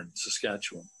Weyburn,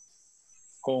 Saskatchewan,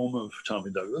 home of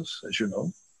Tommy Douglas, as you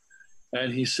know.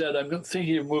 And he said, I'm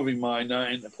thinking of moving my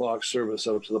 9 o'clock service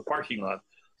out to the parking lot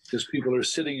because people are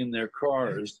sitting in their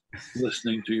cars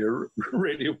listening to your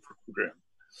radio program.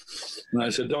 And I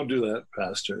said, don't do that,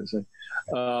 Pastor. I said,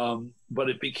 but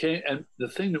it became, and the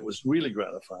thing that was really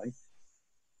gratifying,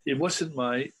 it wasn't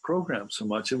my program so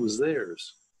much, it was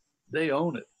theirs. They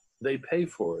own it. They pay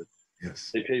for it.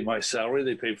 Yes. They pay my salary.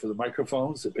 They pay for the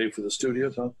microphones. They pay for the studio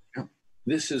time. Yeah.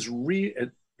 This is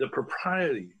the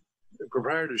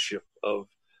proprietorship of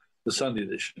the Sunday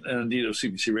edition, and indeed of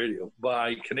CBC Radio,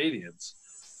 by Canadians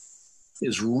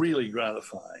is really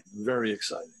gratifying, very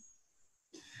exciting.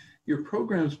 Your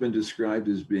program's been described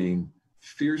as being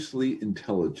fiercely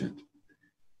intelligent,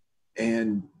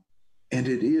 and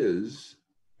it is.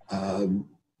 I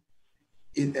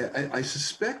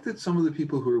suspect that some of the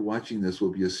people who are watching this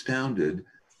will be astounded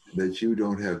that you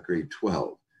don't have grade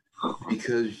 12,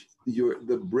 because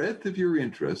the breadth of your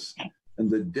interests and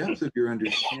the depth of your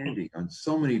understanding on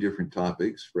so many different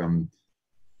topics, from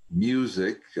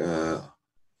music,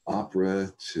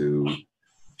 opera to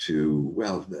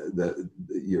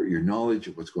your knowledge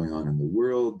of what's going on in the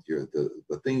world,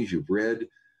 the things you've read.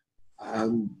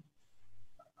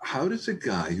 How does a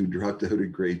guy who dropped out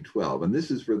of grade 12, and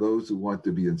this is for those who want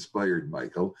to be inspired,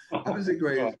 Michael, how does a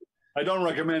grade... I don't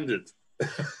recommend it.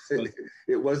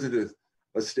 It wasn't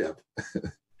a step.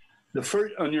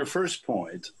 On your first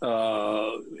point,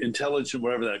 intelligent,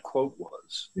 whatever that quote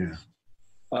was. Yeah.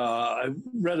 I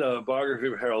read a biography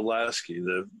of Harold Lasky,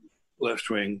 the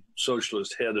left-wing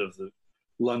socialist head of the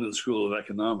London School of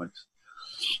Economics.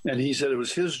 And he said it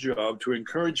was his job to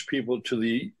encourage people to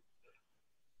the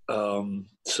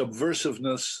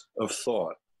subversiveness of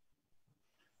thought.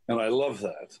 And I love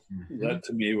that. Mm-hmm. That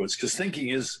to me was, because thinking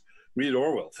is, read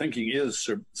Orwell, thinking is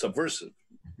subversive.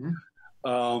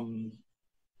 Mm-hmm.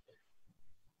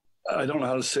 I don't know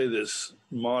how to say this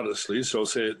modestly, so I'll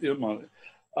say it immodestly.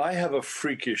 I have a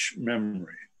freakish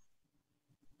memory.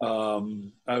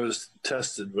 I was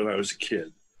tested when I was a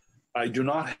kid. I do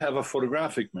not have a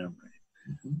photographic memory,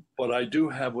 mm-hmm. but I do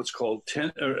have what's called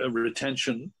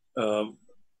retention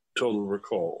total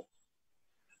recall.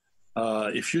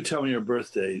 If you tell me your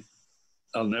birthday,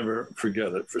 I'll never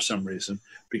forget it for some reason,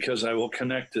 because I will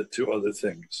connect it to other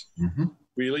things. Mm-hmm.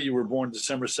 Really, you were born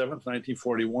December 7th,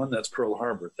 1941? That's Pearl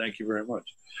Harbor. Thank you very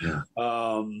much. Yeah.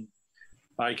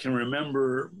 I can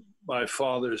remember my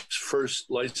father's first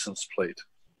license plate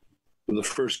for the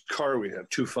first car we had,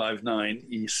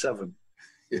 259E7.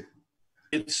 Yeah.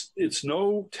 It's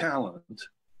no talent.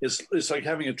 It's like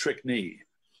having a trick knee,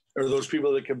 or those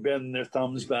people that can bend their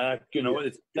thumbs back. You know,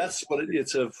 that's what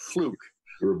it's a fluke.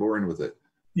 You were born with it.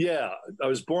 Yeah, I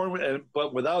was born with it,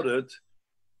 but without it,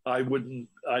 I'd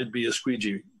be a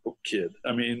squeegee kid.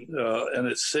 I mean, and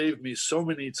it saved me so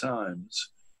many times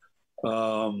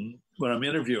when I'm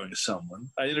interviewing someone.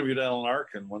 I interviewed Alan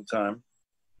Arkin one time.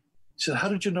 He said, "How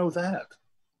did you know that?"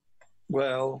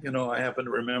 Well, you know, I happen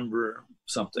to remember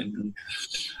something.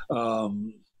 I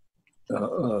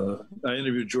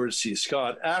interviewed George C.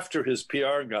 Scott after his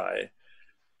PR guy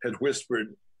had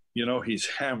whispered, "You know, he's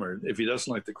hammered. If he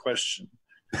doesn't like the question,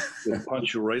 he'll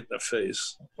punch you right in the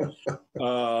face."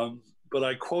 But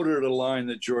I quoted a line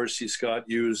that George C. Scott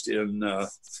used in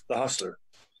The Hustler,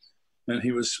 and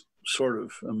he was sort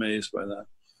of amazed by that.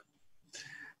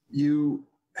 You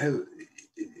have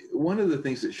one of the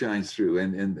things that shines through,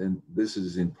 and this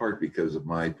is in part because of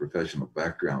my professional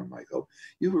background, Michael,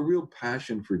 you have a real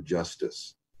passion for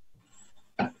justice.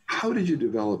 How did you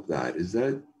develop that? Is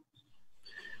that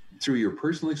through your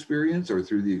personal experience or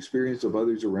through the experience of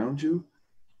others around you?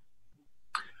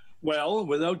 Well,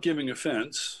 without giving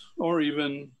offense, or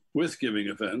even with giving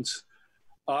offense,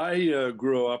 I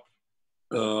grew up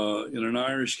in an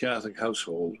Irish Catholic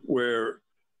household where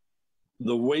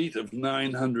the weight of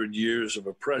 900 years of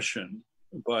oppression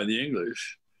by the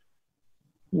English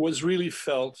was really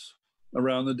felt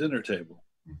around the dinner table.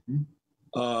 Mm-hmm.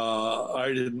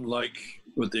 I didn't like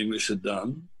what the English had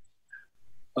done.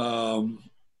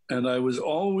 And I was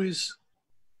always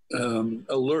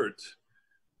alert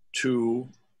to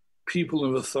people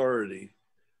of authority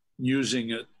using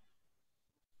it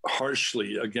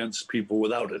harshly against people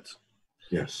without it.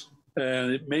 Yes.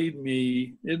 And it made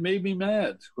me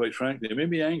mad, quite frankly. It made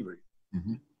me angry.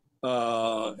 Mm-hmm.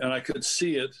 And I could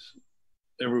see it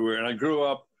everywhere. And I grew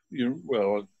up,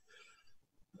 I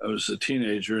was a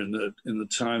teenager in the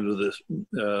times of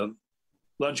the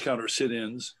lunch counter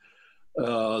sit-ins,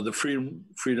 the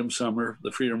Freedom Summer,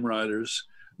 the Freedom Riders,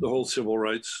 the whole civil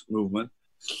rights movement.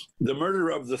 The murder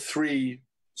of the three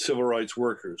civil rights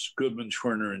workers, Goodman,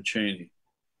 Schwerner, and Cheney,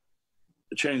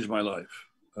 it changed my life.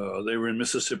 They were in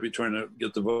Mississippi trying to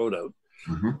get the vote out.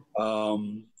 Mm-hmm.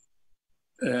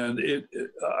 And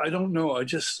I don't know. I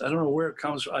don't know where it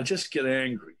comes from. I just get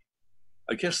angry.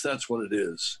 I guess that's what it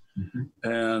is. Mm-hmm.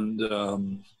 And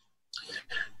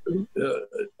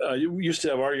I used to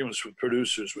have arguments with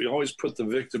producers. We always put the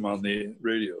victim on the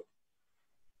radio,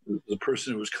 the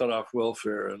person who was cut off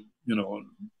welfare and,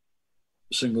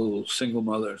 single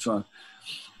mother and so on.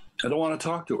 I don't want to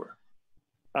talk to her.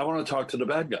 I want to talk to the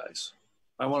bad guys.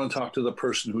 I want to talk to the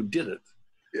person who did it.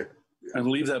 Yeah. And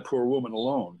leave that poor woman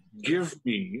alone. Give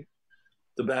me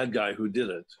the bad guy who did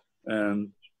it.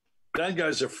 And bad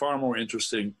guys are far more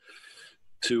interesting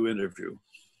to interview.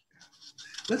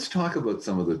 Let's talk about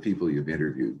some of the people you've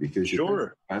interviewed, because you've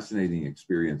had fascinating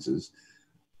experiences.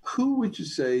 Who would you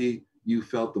say you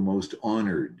felt the most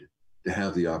honored to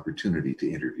have the opportunity to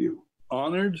interview?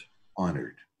 Honored?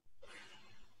 Honored.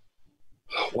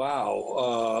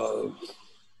 Wow.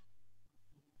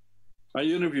 I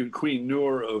interviewed Queen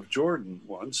Noor of Jordan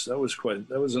once. That was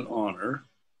an honor.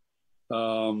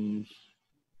 I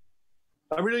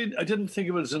didn't think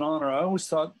of it as an honor. I always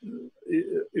thought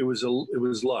it was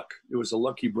luck. It was a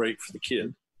lucky break for the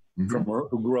kid mm-hmm.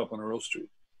 who grew up on Earl Street.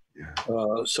 Yeah.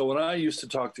 So when I used to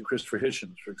talk to Christopher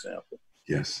Hitchens, for example,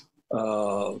 yes,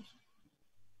 I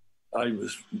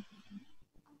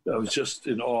was just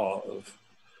in awe of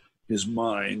his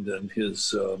mind and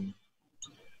his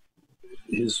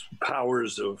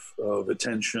powers of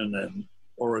attention and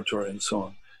oratory and so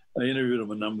on. I interviewed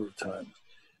him a number of times.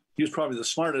 He was probably the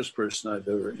smartest person I've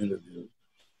ever interviewed.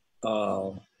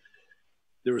 There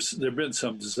have been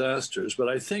some disasters, but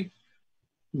I think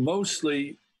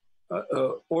mostly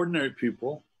ordinary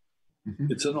people.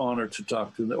 Mm-hmm. It's an honor to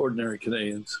talk to the ordinary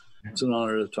Canadians. Yeah. It's an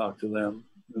honor to talk to them,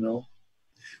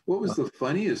 What was the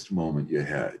funniest moment you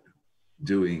had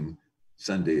doing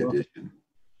Sunday Edition?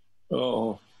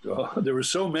 Oh, God, there were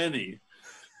so many,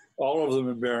 all of them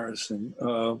embarrassing.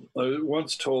 I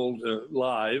once told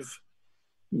live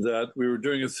that we were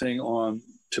doing a thing on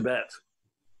Tibet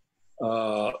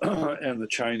and the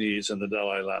Chinese and the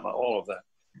Dalai Lama, all of that.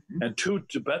 Mm-hmm. And two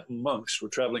Tibetan monks were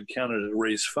traveling Canada to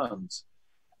raise funds.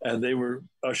 And they were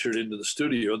ushered into the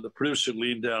studio. The producer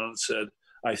leaned down and said,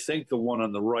 "I think the one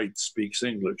on the right speaks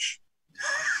English,"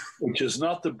 which is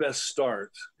not the best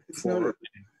start. It's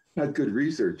not good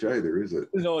research either, is it?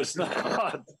 No, it's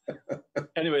not.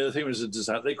 Anyway, the thing was a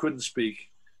disaster. They couldn't speak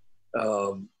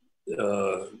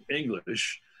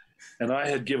English, and I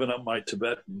had given up my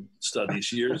Tibetan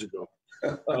studies years ago.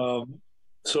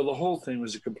 So the whole thing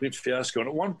was a complete fiasco. And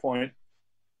at one point,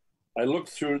 I looked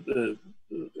through the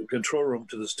control room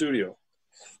to the studio.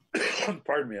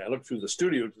 Pardon me. I looked through the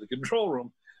studio to the control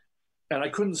room, and I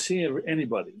couldn't see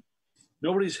anybody.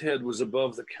 Nobody's head was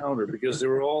above the counter because they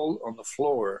were all on the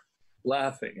floor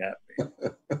laughing at me.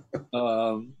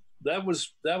 That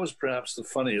was perhaps the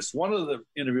funniest. One of the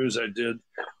interviews I did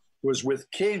was with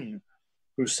King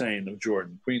Hussein of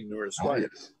Jordan, Queen Noor's wife.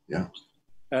 Yes. Yeah.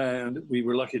 And we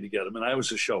were lucky to get him. And I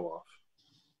was a show-off,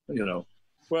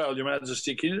 Well, Your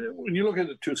Majesty, when you look at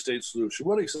the two-state solution,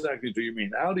 what exactly do you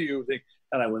mean? How do you think?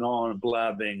 And I went on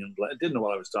blabbing and didn't know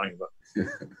what I was talking about.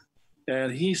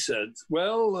 And he said,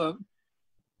 well,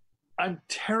 I'm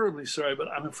terribly sorry, but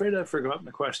I'm afraid I've forgotten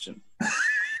the question.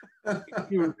 Can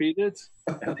you repeat it?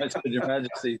 And I said, Your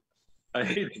Majesty, I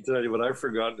hate to tell you, but I've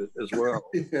forgotten it as well.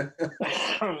 Yeah.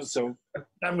 So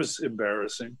that was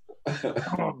embarrassing.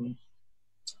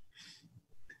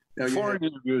 Foreign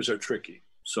interviews are tricky.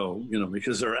 So,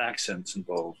 because there are accents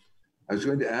involved. I was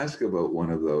going to ask about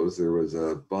one of those. There was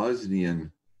a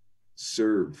Bosnian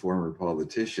Serb former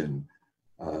politician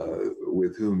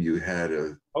with whom you had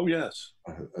a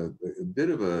bit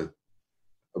of a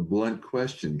blunt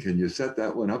question. Can you set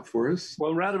that one up for us?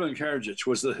 Well, Radovan Karadzic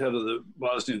was the head of the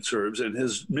Bosnian Serbs, and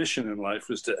his mission in life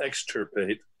was to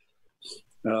extirpate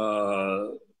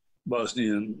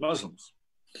Bosnian Muslims.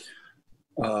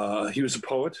 He was a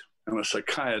poet and a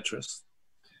psychiatrist,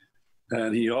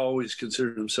 and he always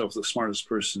considered himself the smartest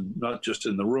person, not just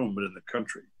in the room, but in the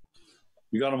country.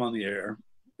 We got him on the air,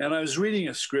 and I was reading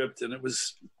a script, and it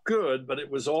was good, but it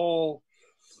was all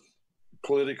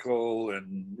political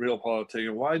and real politics.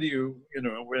 And why do you,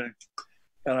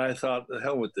 and I thought, the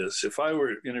hell with this. If I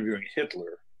were interviewing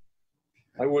Hitler,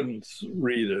 I wouldn't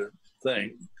read a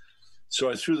thing. So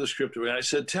I threw the script away. I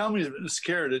said, tell me, Mr.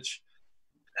 Karadzic,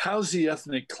 how's the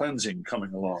ethnic cleansing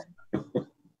coming along?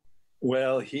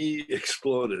 Well, he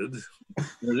exploded.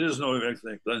 There is no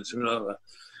ethnic cleansing.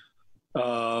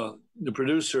 The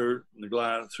producer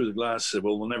through the glass said,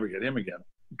 well, we'll never get him again.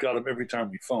 Got him every time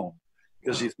we phoned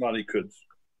because he thought he could.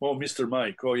 Oh, Mr.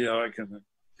 Mike. Oh, yeah, I can.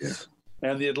 Yeah.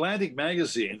 And the Atlantic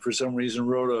magazine, for some reason,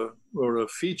 wrote a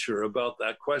feature about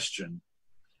that question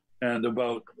and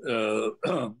about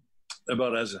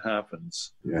as it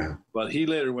happens. Yeah. But he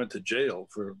later went to jail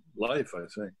for life, I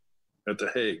think, at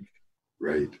The Hague.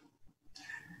 Right.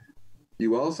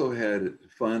 You also had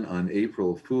fun on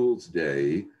April Fool's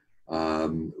Day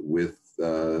with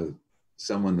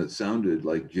someone that sounded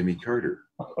like Jimmy Carter.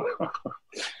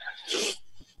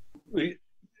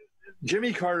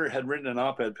 Jimmy Carter had written an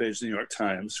op-ed page in the New York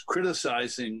Times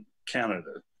criticizing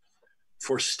Canada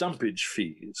for stumpage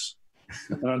fees.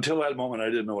 And until that moment, I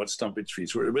didn't know what stumpage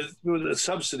fees were. But it was a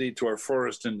subsidy to our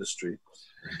forest industry,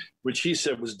 which he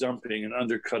said was dumping and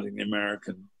undercutting the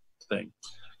American thing.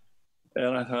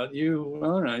 And I thought,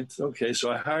 all right, okay.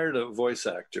 So I hired a voice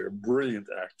actor, a brilliant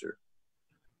actor,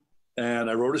 and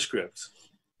I wrote a script.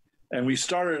 And we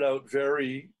started out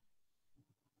very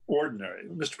ordinary.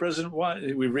 Mr. President, why?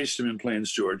 We reached him in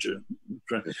Plains, Georgia.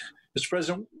 Mr.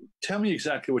 President, tell me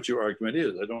exactly what your argument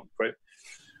is. I don't quite.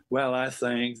 Well, I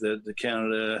think that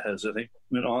Canada has, I think,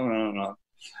 went on and on and on.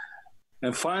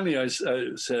 And finally, I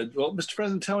said, well, Mr.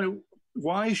 President, tell me,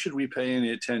 why should we pay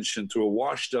any attention to a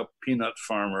washed-up peanut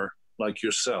farmer like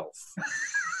yourself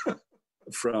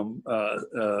from a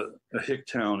hick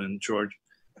town in Georgia?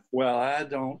 Well, I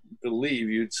don't believe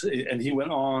you'd say. And he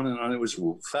went on and on. It was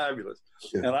fabulous.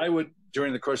 Yeah. And I would,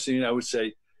 during the course of the evening, I would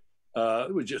say,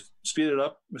 would just speed it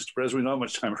up, Mr. President. We don't have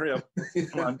much time. Hurry up.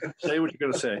 Come on, say what you're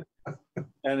going to say.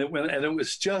 And it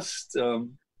was just,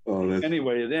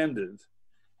 anyway, it ended.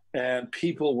 And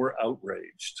people were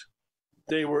outraged.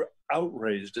 They were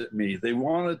outraged at me. They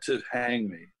wanted to hang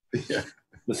me. Yeah.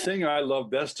 The thing I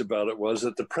loved best about it was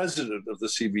that the president of the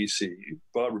CBC,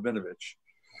 Bob Rabinovich,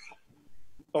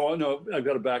 oh, no, I've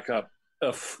got to back up.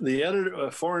 The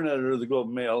foreign editor of the Globe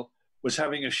and Mail was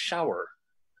having a shower,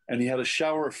 and he had a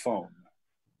shower phone.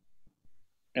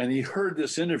 And he heard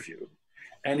this interview,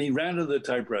 and he ran to the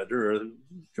typewriter or the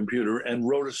computer and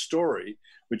wrote a story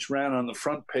which ran on the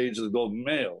front page of the Globe and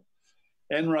Mail.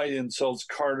 Enright insults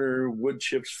Carter, wood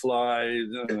chips fly.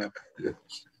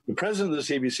 The president of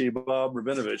the CBC, Bob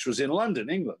Rabinovich, was in London,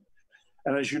 England.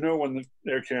 And as you know, when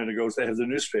Air Canada goes, they have the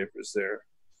newspapers there.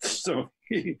 So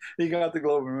he got the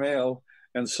Globe and Mail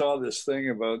and saw this thing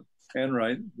about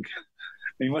Enright.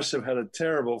 He must have had a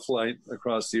terrible flight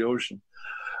across the ocean.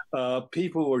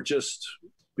 People were just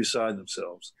beside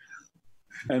themselves.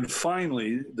 And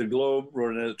finally, the Globe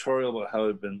wrote an editorial about how it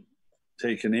had been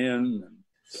taken in.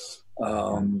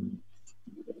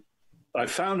 I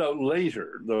found out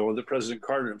later, though, that President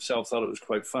Carter himself thought it was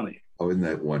quite funny. Oh, isn't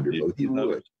that wonderful? He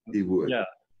would. He would.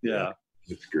 Yeah.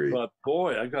 That's great. But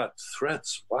boy, I got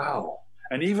threats. Wow.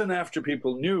 And even after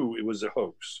people knew it was a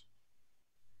hoax,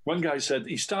 one guy said,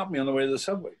 he stopped me on the way to the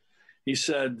subway. He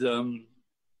said,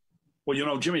 well, you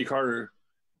know, Jimmy Carter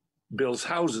builds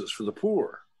houses for the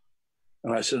poor.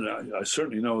 And I said, I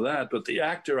certainly know that, but the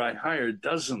actor I hired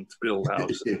doesn't build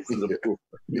houses for the poor.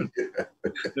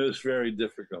 It was very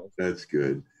difficult. That's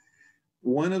good.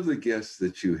 One of the guests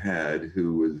that you had,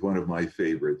 who was one of my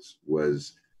favorites,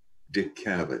 was Dick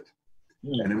Cavett.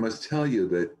 And I must tell you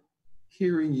that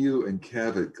hearing you and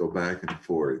Cavett go back and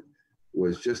forth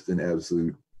was just an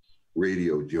absolute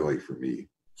radio joy for me.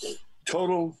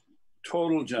 Total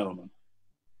Gentleman.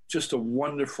 Just a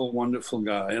wonderful, wonderful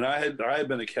guy. And I had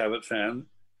been a Cavett fan,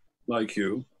 like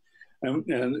you.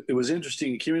 And it was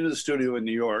interesting. He came into the studio in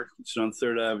New York. It's on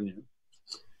 3rd Avenue,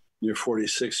 near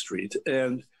 46th Street.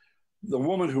 And the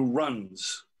woman who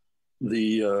runs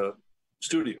the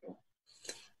studio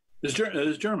is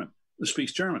German,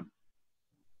 speaks German.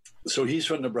 So he's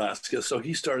from Nebraska. So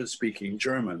he started speaking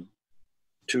German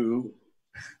to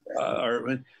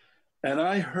and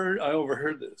I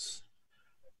overheard this.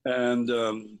 And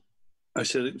I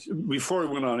said, before we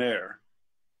went on air,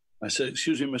 I said,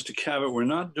 excuse me, Mr. Cavett, we're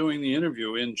not doing the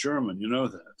interview in German. You know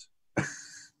that.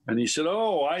 And he said,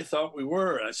 oh, I thought we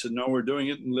were. I said, no, we're doing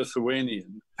it in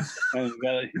Lithuanian. And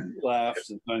he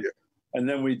laughed. And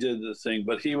then we did the thing.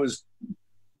 But he was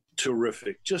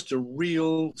terrific. Just a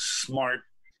real smart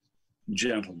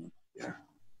gentleman. Yeah.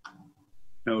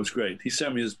 That was great. He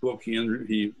sent me his book.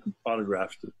 He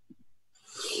autographed it.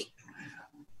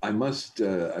 I must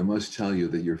tell you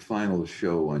that your final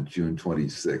show on June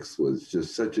 26th was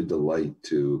just such a delight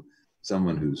to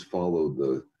someone who's followed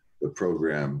the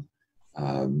program,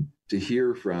 to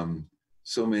hear from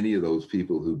so many of those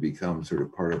people who become sort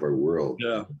of part of our world.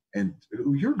 Yeah. And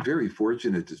who you're very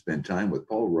fortunate to spend time with,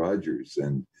 Paul Rogers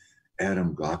and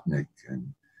Adam Gopnik.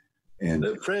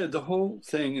 And Fred, the whole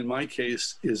thing in my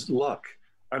case is luck.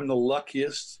 I'm the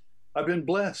luckiest. I've been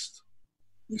blessed.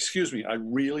 Excuse me, I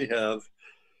really have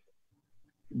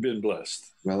been blessed.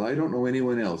 Well, I don't know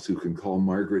anyone else who can call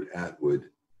Margaret Atwood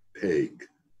Peg.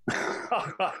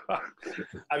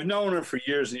 I've known her for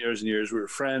years and years and years. We were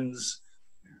friends,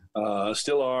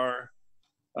 still are.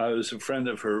 I was a friend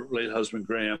of her late husband,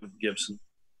 Graham Gibson.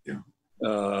 Yeah.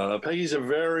 Peggy's a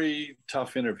very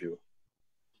tough interview.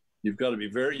 You got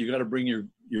to bring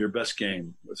your best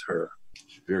game with her.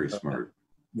 She's very smart.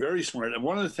 Very smart. And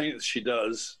one of the things that she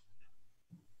does,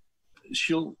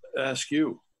 she'll ask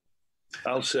you,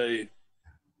 I'll say,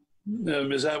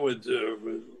 Ms. Atwood,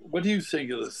 what do you think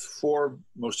of the 4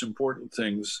 most important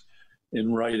things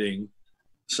in writing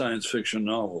science fiction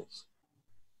novels?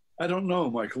 I don't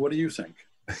know, Michael. What do you think?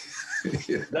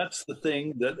 Yeah. That's the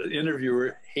thing that an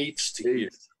interviewer hates to hear.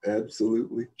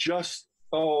 Absolutely. Just,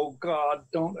 oh, God,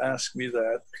 don't ask me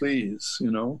that, please,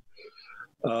 you know.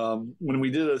 When we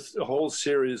did a whole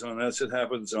series on As It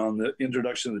Happens on the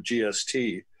introduction of the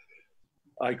GST,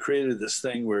 I created this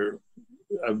thing where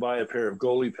I buy a pair of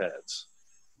goalie pads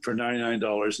for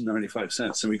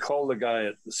 $99.95. And we called the guy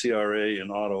at the CRA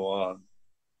in Ottawa and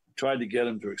tried to get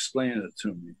him to explain it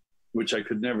to me, which I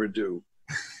could never do.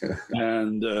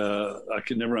 And I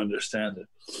could never understand it.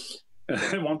 And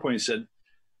at one point he said,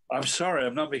 I'm sorry,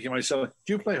 I'm not making myself.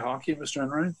 Do you play hockey, Mr.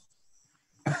 Enright?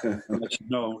 I said,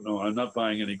 no, I'm not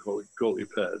buying any goalie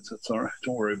pads. That's all right.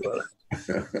 Don't worry about it.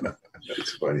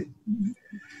 That's funny.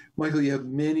 Michael, you have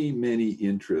many, many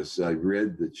interests. I've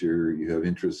read that you have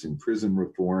interests in prison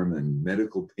reform and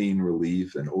medical pain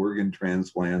relief and organ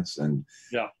transplants and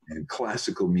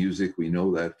classical music. We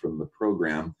know that from the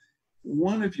program.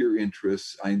 One of your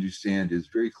interests, I understand, is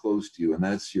very close to you, and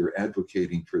that's you're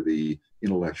advocating for the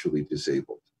intellectually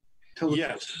disabled. Tell us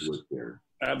about your work there.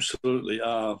 Absolutely.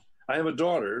 I have a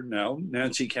daughter now,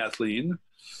 Nancy Kathleen.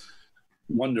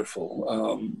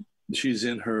 Wonderful. She's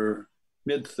in her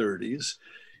mid-30s.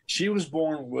 She was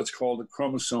born with what's called a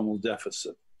chromosomal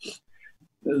deficit.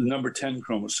 The number 10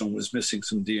 chromosome was missing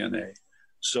some DNA.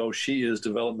 So she is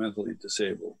developmentally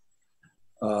disabled.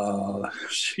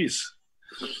 She's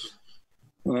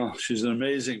an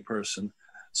amazing person.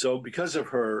 So because of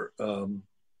her,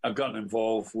 I've gotten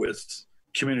involved with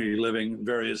community living,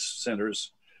 various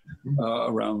centers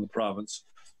around the province.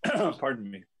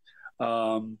 Pardon me.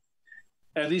 And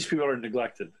these people are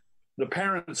neglected. The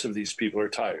parents of these people are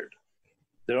tired.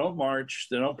 They don't march,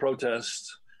 they don't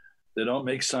protest, they don't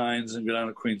make signs and go down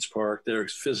to Queen's Park. They're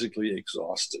physically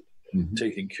exhausted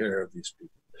taking care of these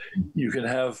people. You can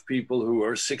have people who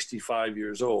are 65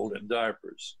 years old in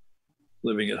diapers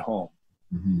living at home.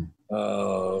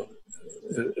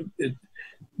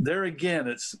 There again,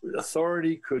 it's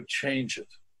authority could change it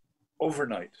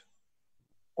overnight.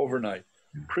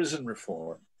 Prison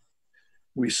reform.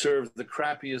 We serve the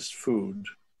crappiest food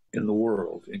in the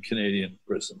world in Canadian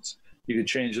prisons. You could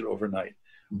change it overnight.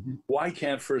 Why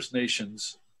can't First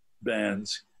Nations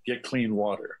bands get clean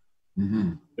water?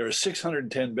 There are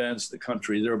 610 bands in the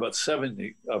country. There are about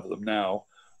 70 of them now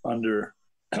under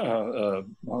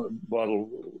water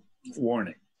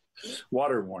warning.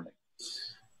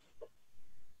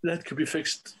 That could be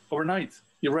fixed overnight.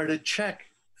 You write a check,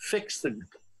 fix the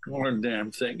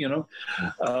damn thing, you know.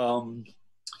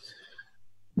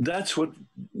 That's what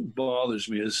bothers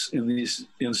me is in these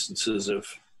instances of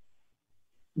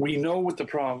we know what the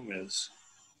problem is.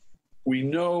 We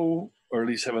know, or at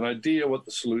least have an idea what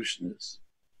the solution is.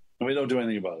 And we don't do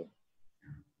anything about it,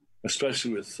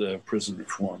 especially with prison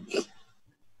reform.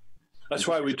 That's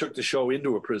why we took the show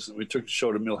into a prison. We took the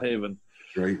show to Millhaven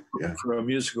for a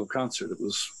musical concert. It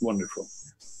was wonderful.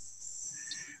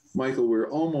 Michael, we're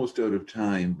almost out of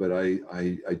time, but I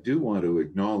do want to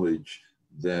acknowledge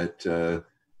that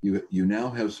you now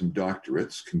have some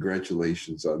doctorates.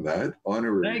 Congratulations on that.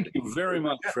 Honorary. Thank you very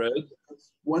much, Fred.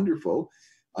 That's wonderful.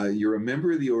 You're a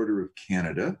member of the Order of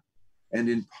Canada, and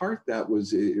in part that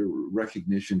was a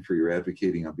recognition for your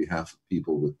advocating on behalf of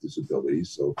people with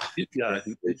disabilities. So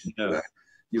congratulations for that.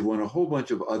 You've won a whole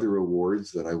bunch of other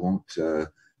awards that I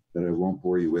won't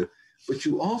bore you with, but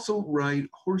you also ride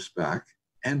horseback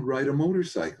and ride a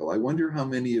motorcycle. I wonder how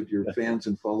many of your fans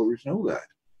and followers know that.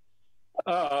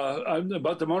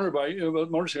 About the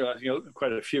motorcycle, I think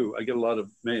quite a few. I get a lot of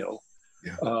mail.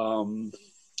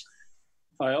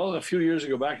 A few years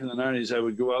ago, back in the 90s, I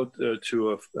would go out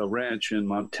to a ranch in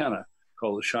Montana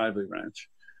called the Shively Ranch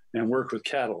and work with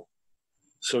cattle.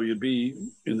 So you'd be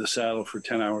in the saddle for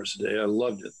 10 hours a day. I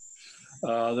loved it.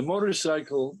 The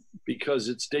motorcycle, because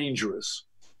it's dangerous,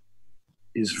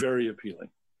 is very appealing.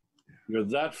 You're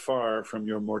that far from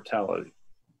your mortality.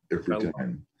 Every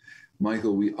time.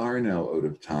 Michael, we are now out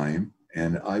of time,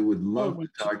 and I would love to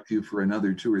talk to you for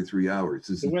another 2 or 3 hours.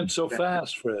 It went so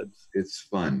fast, Fred. It's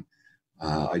fun.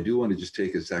 I do want to just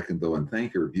take a second, though, and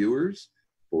thank our viewers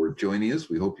for joining us.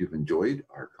 We hope you've enjoyed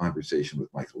our conversation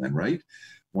with Michael Enright.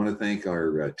 I want to thank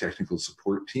our technical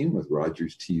support team with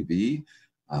Rogers TV,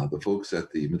 the folks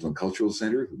at the Midland Cultural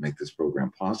Center who make this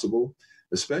program possible,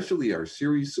 especially our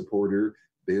series supporter,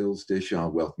 Bales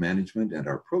Deschamps Wealth Management, and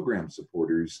our program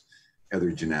supporters,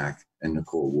 Heather Janak and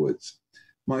Nicole Woods.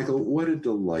 Michael, what a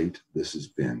delight this has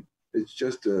been. It's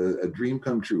just a dream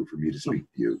come true for me to speak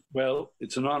to you. Well,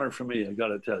 it's an honor for me, I got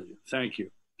to tell you. Thank you.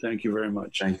 Thank you very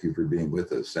much. Thank you for being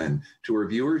with us. And to our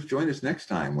viewers, join us next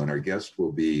time when our guest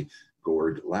will be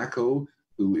Gord Lacko,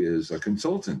 who is a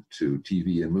consultant to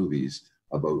TV and movies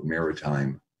about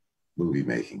maritime movie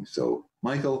making. So,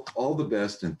 Michael, all the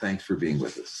best and thanks for being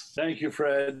with us. Thank you,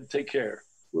 Fred. Take care.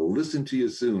 We'll listen to you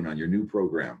soon on your new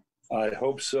program. I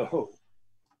hope so.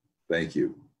 Thank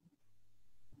you.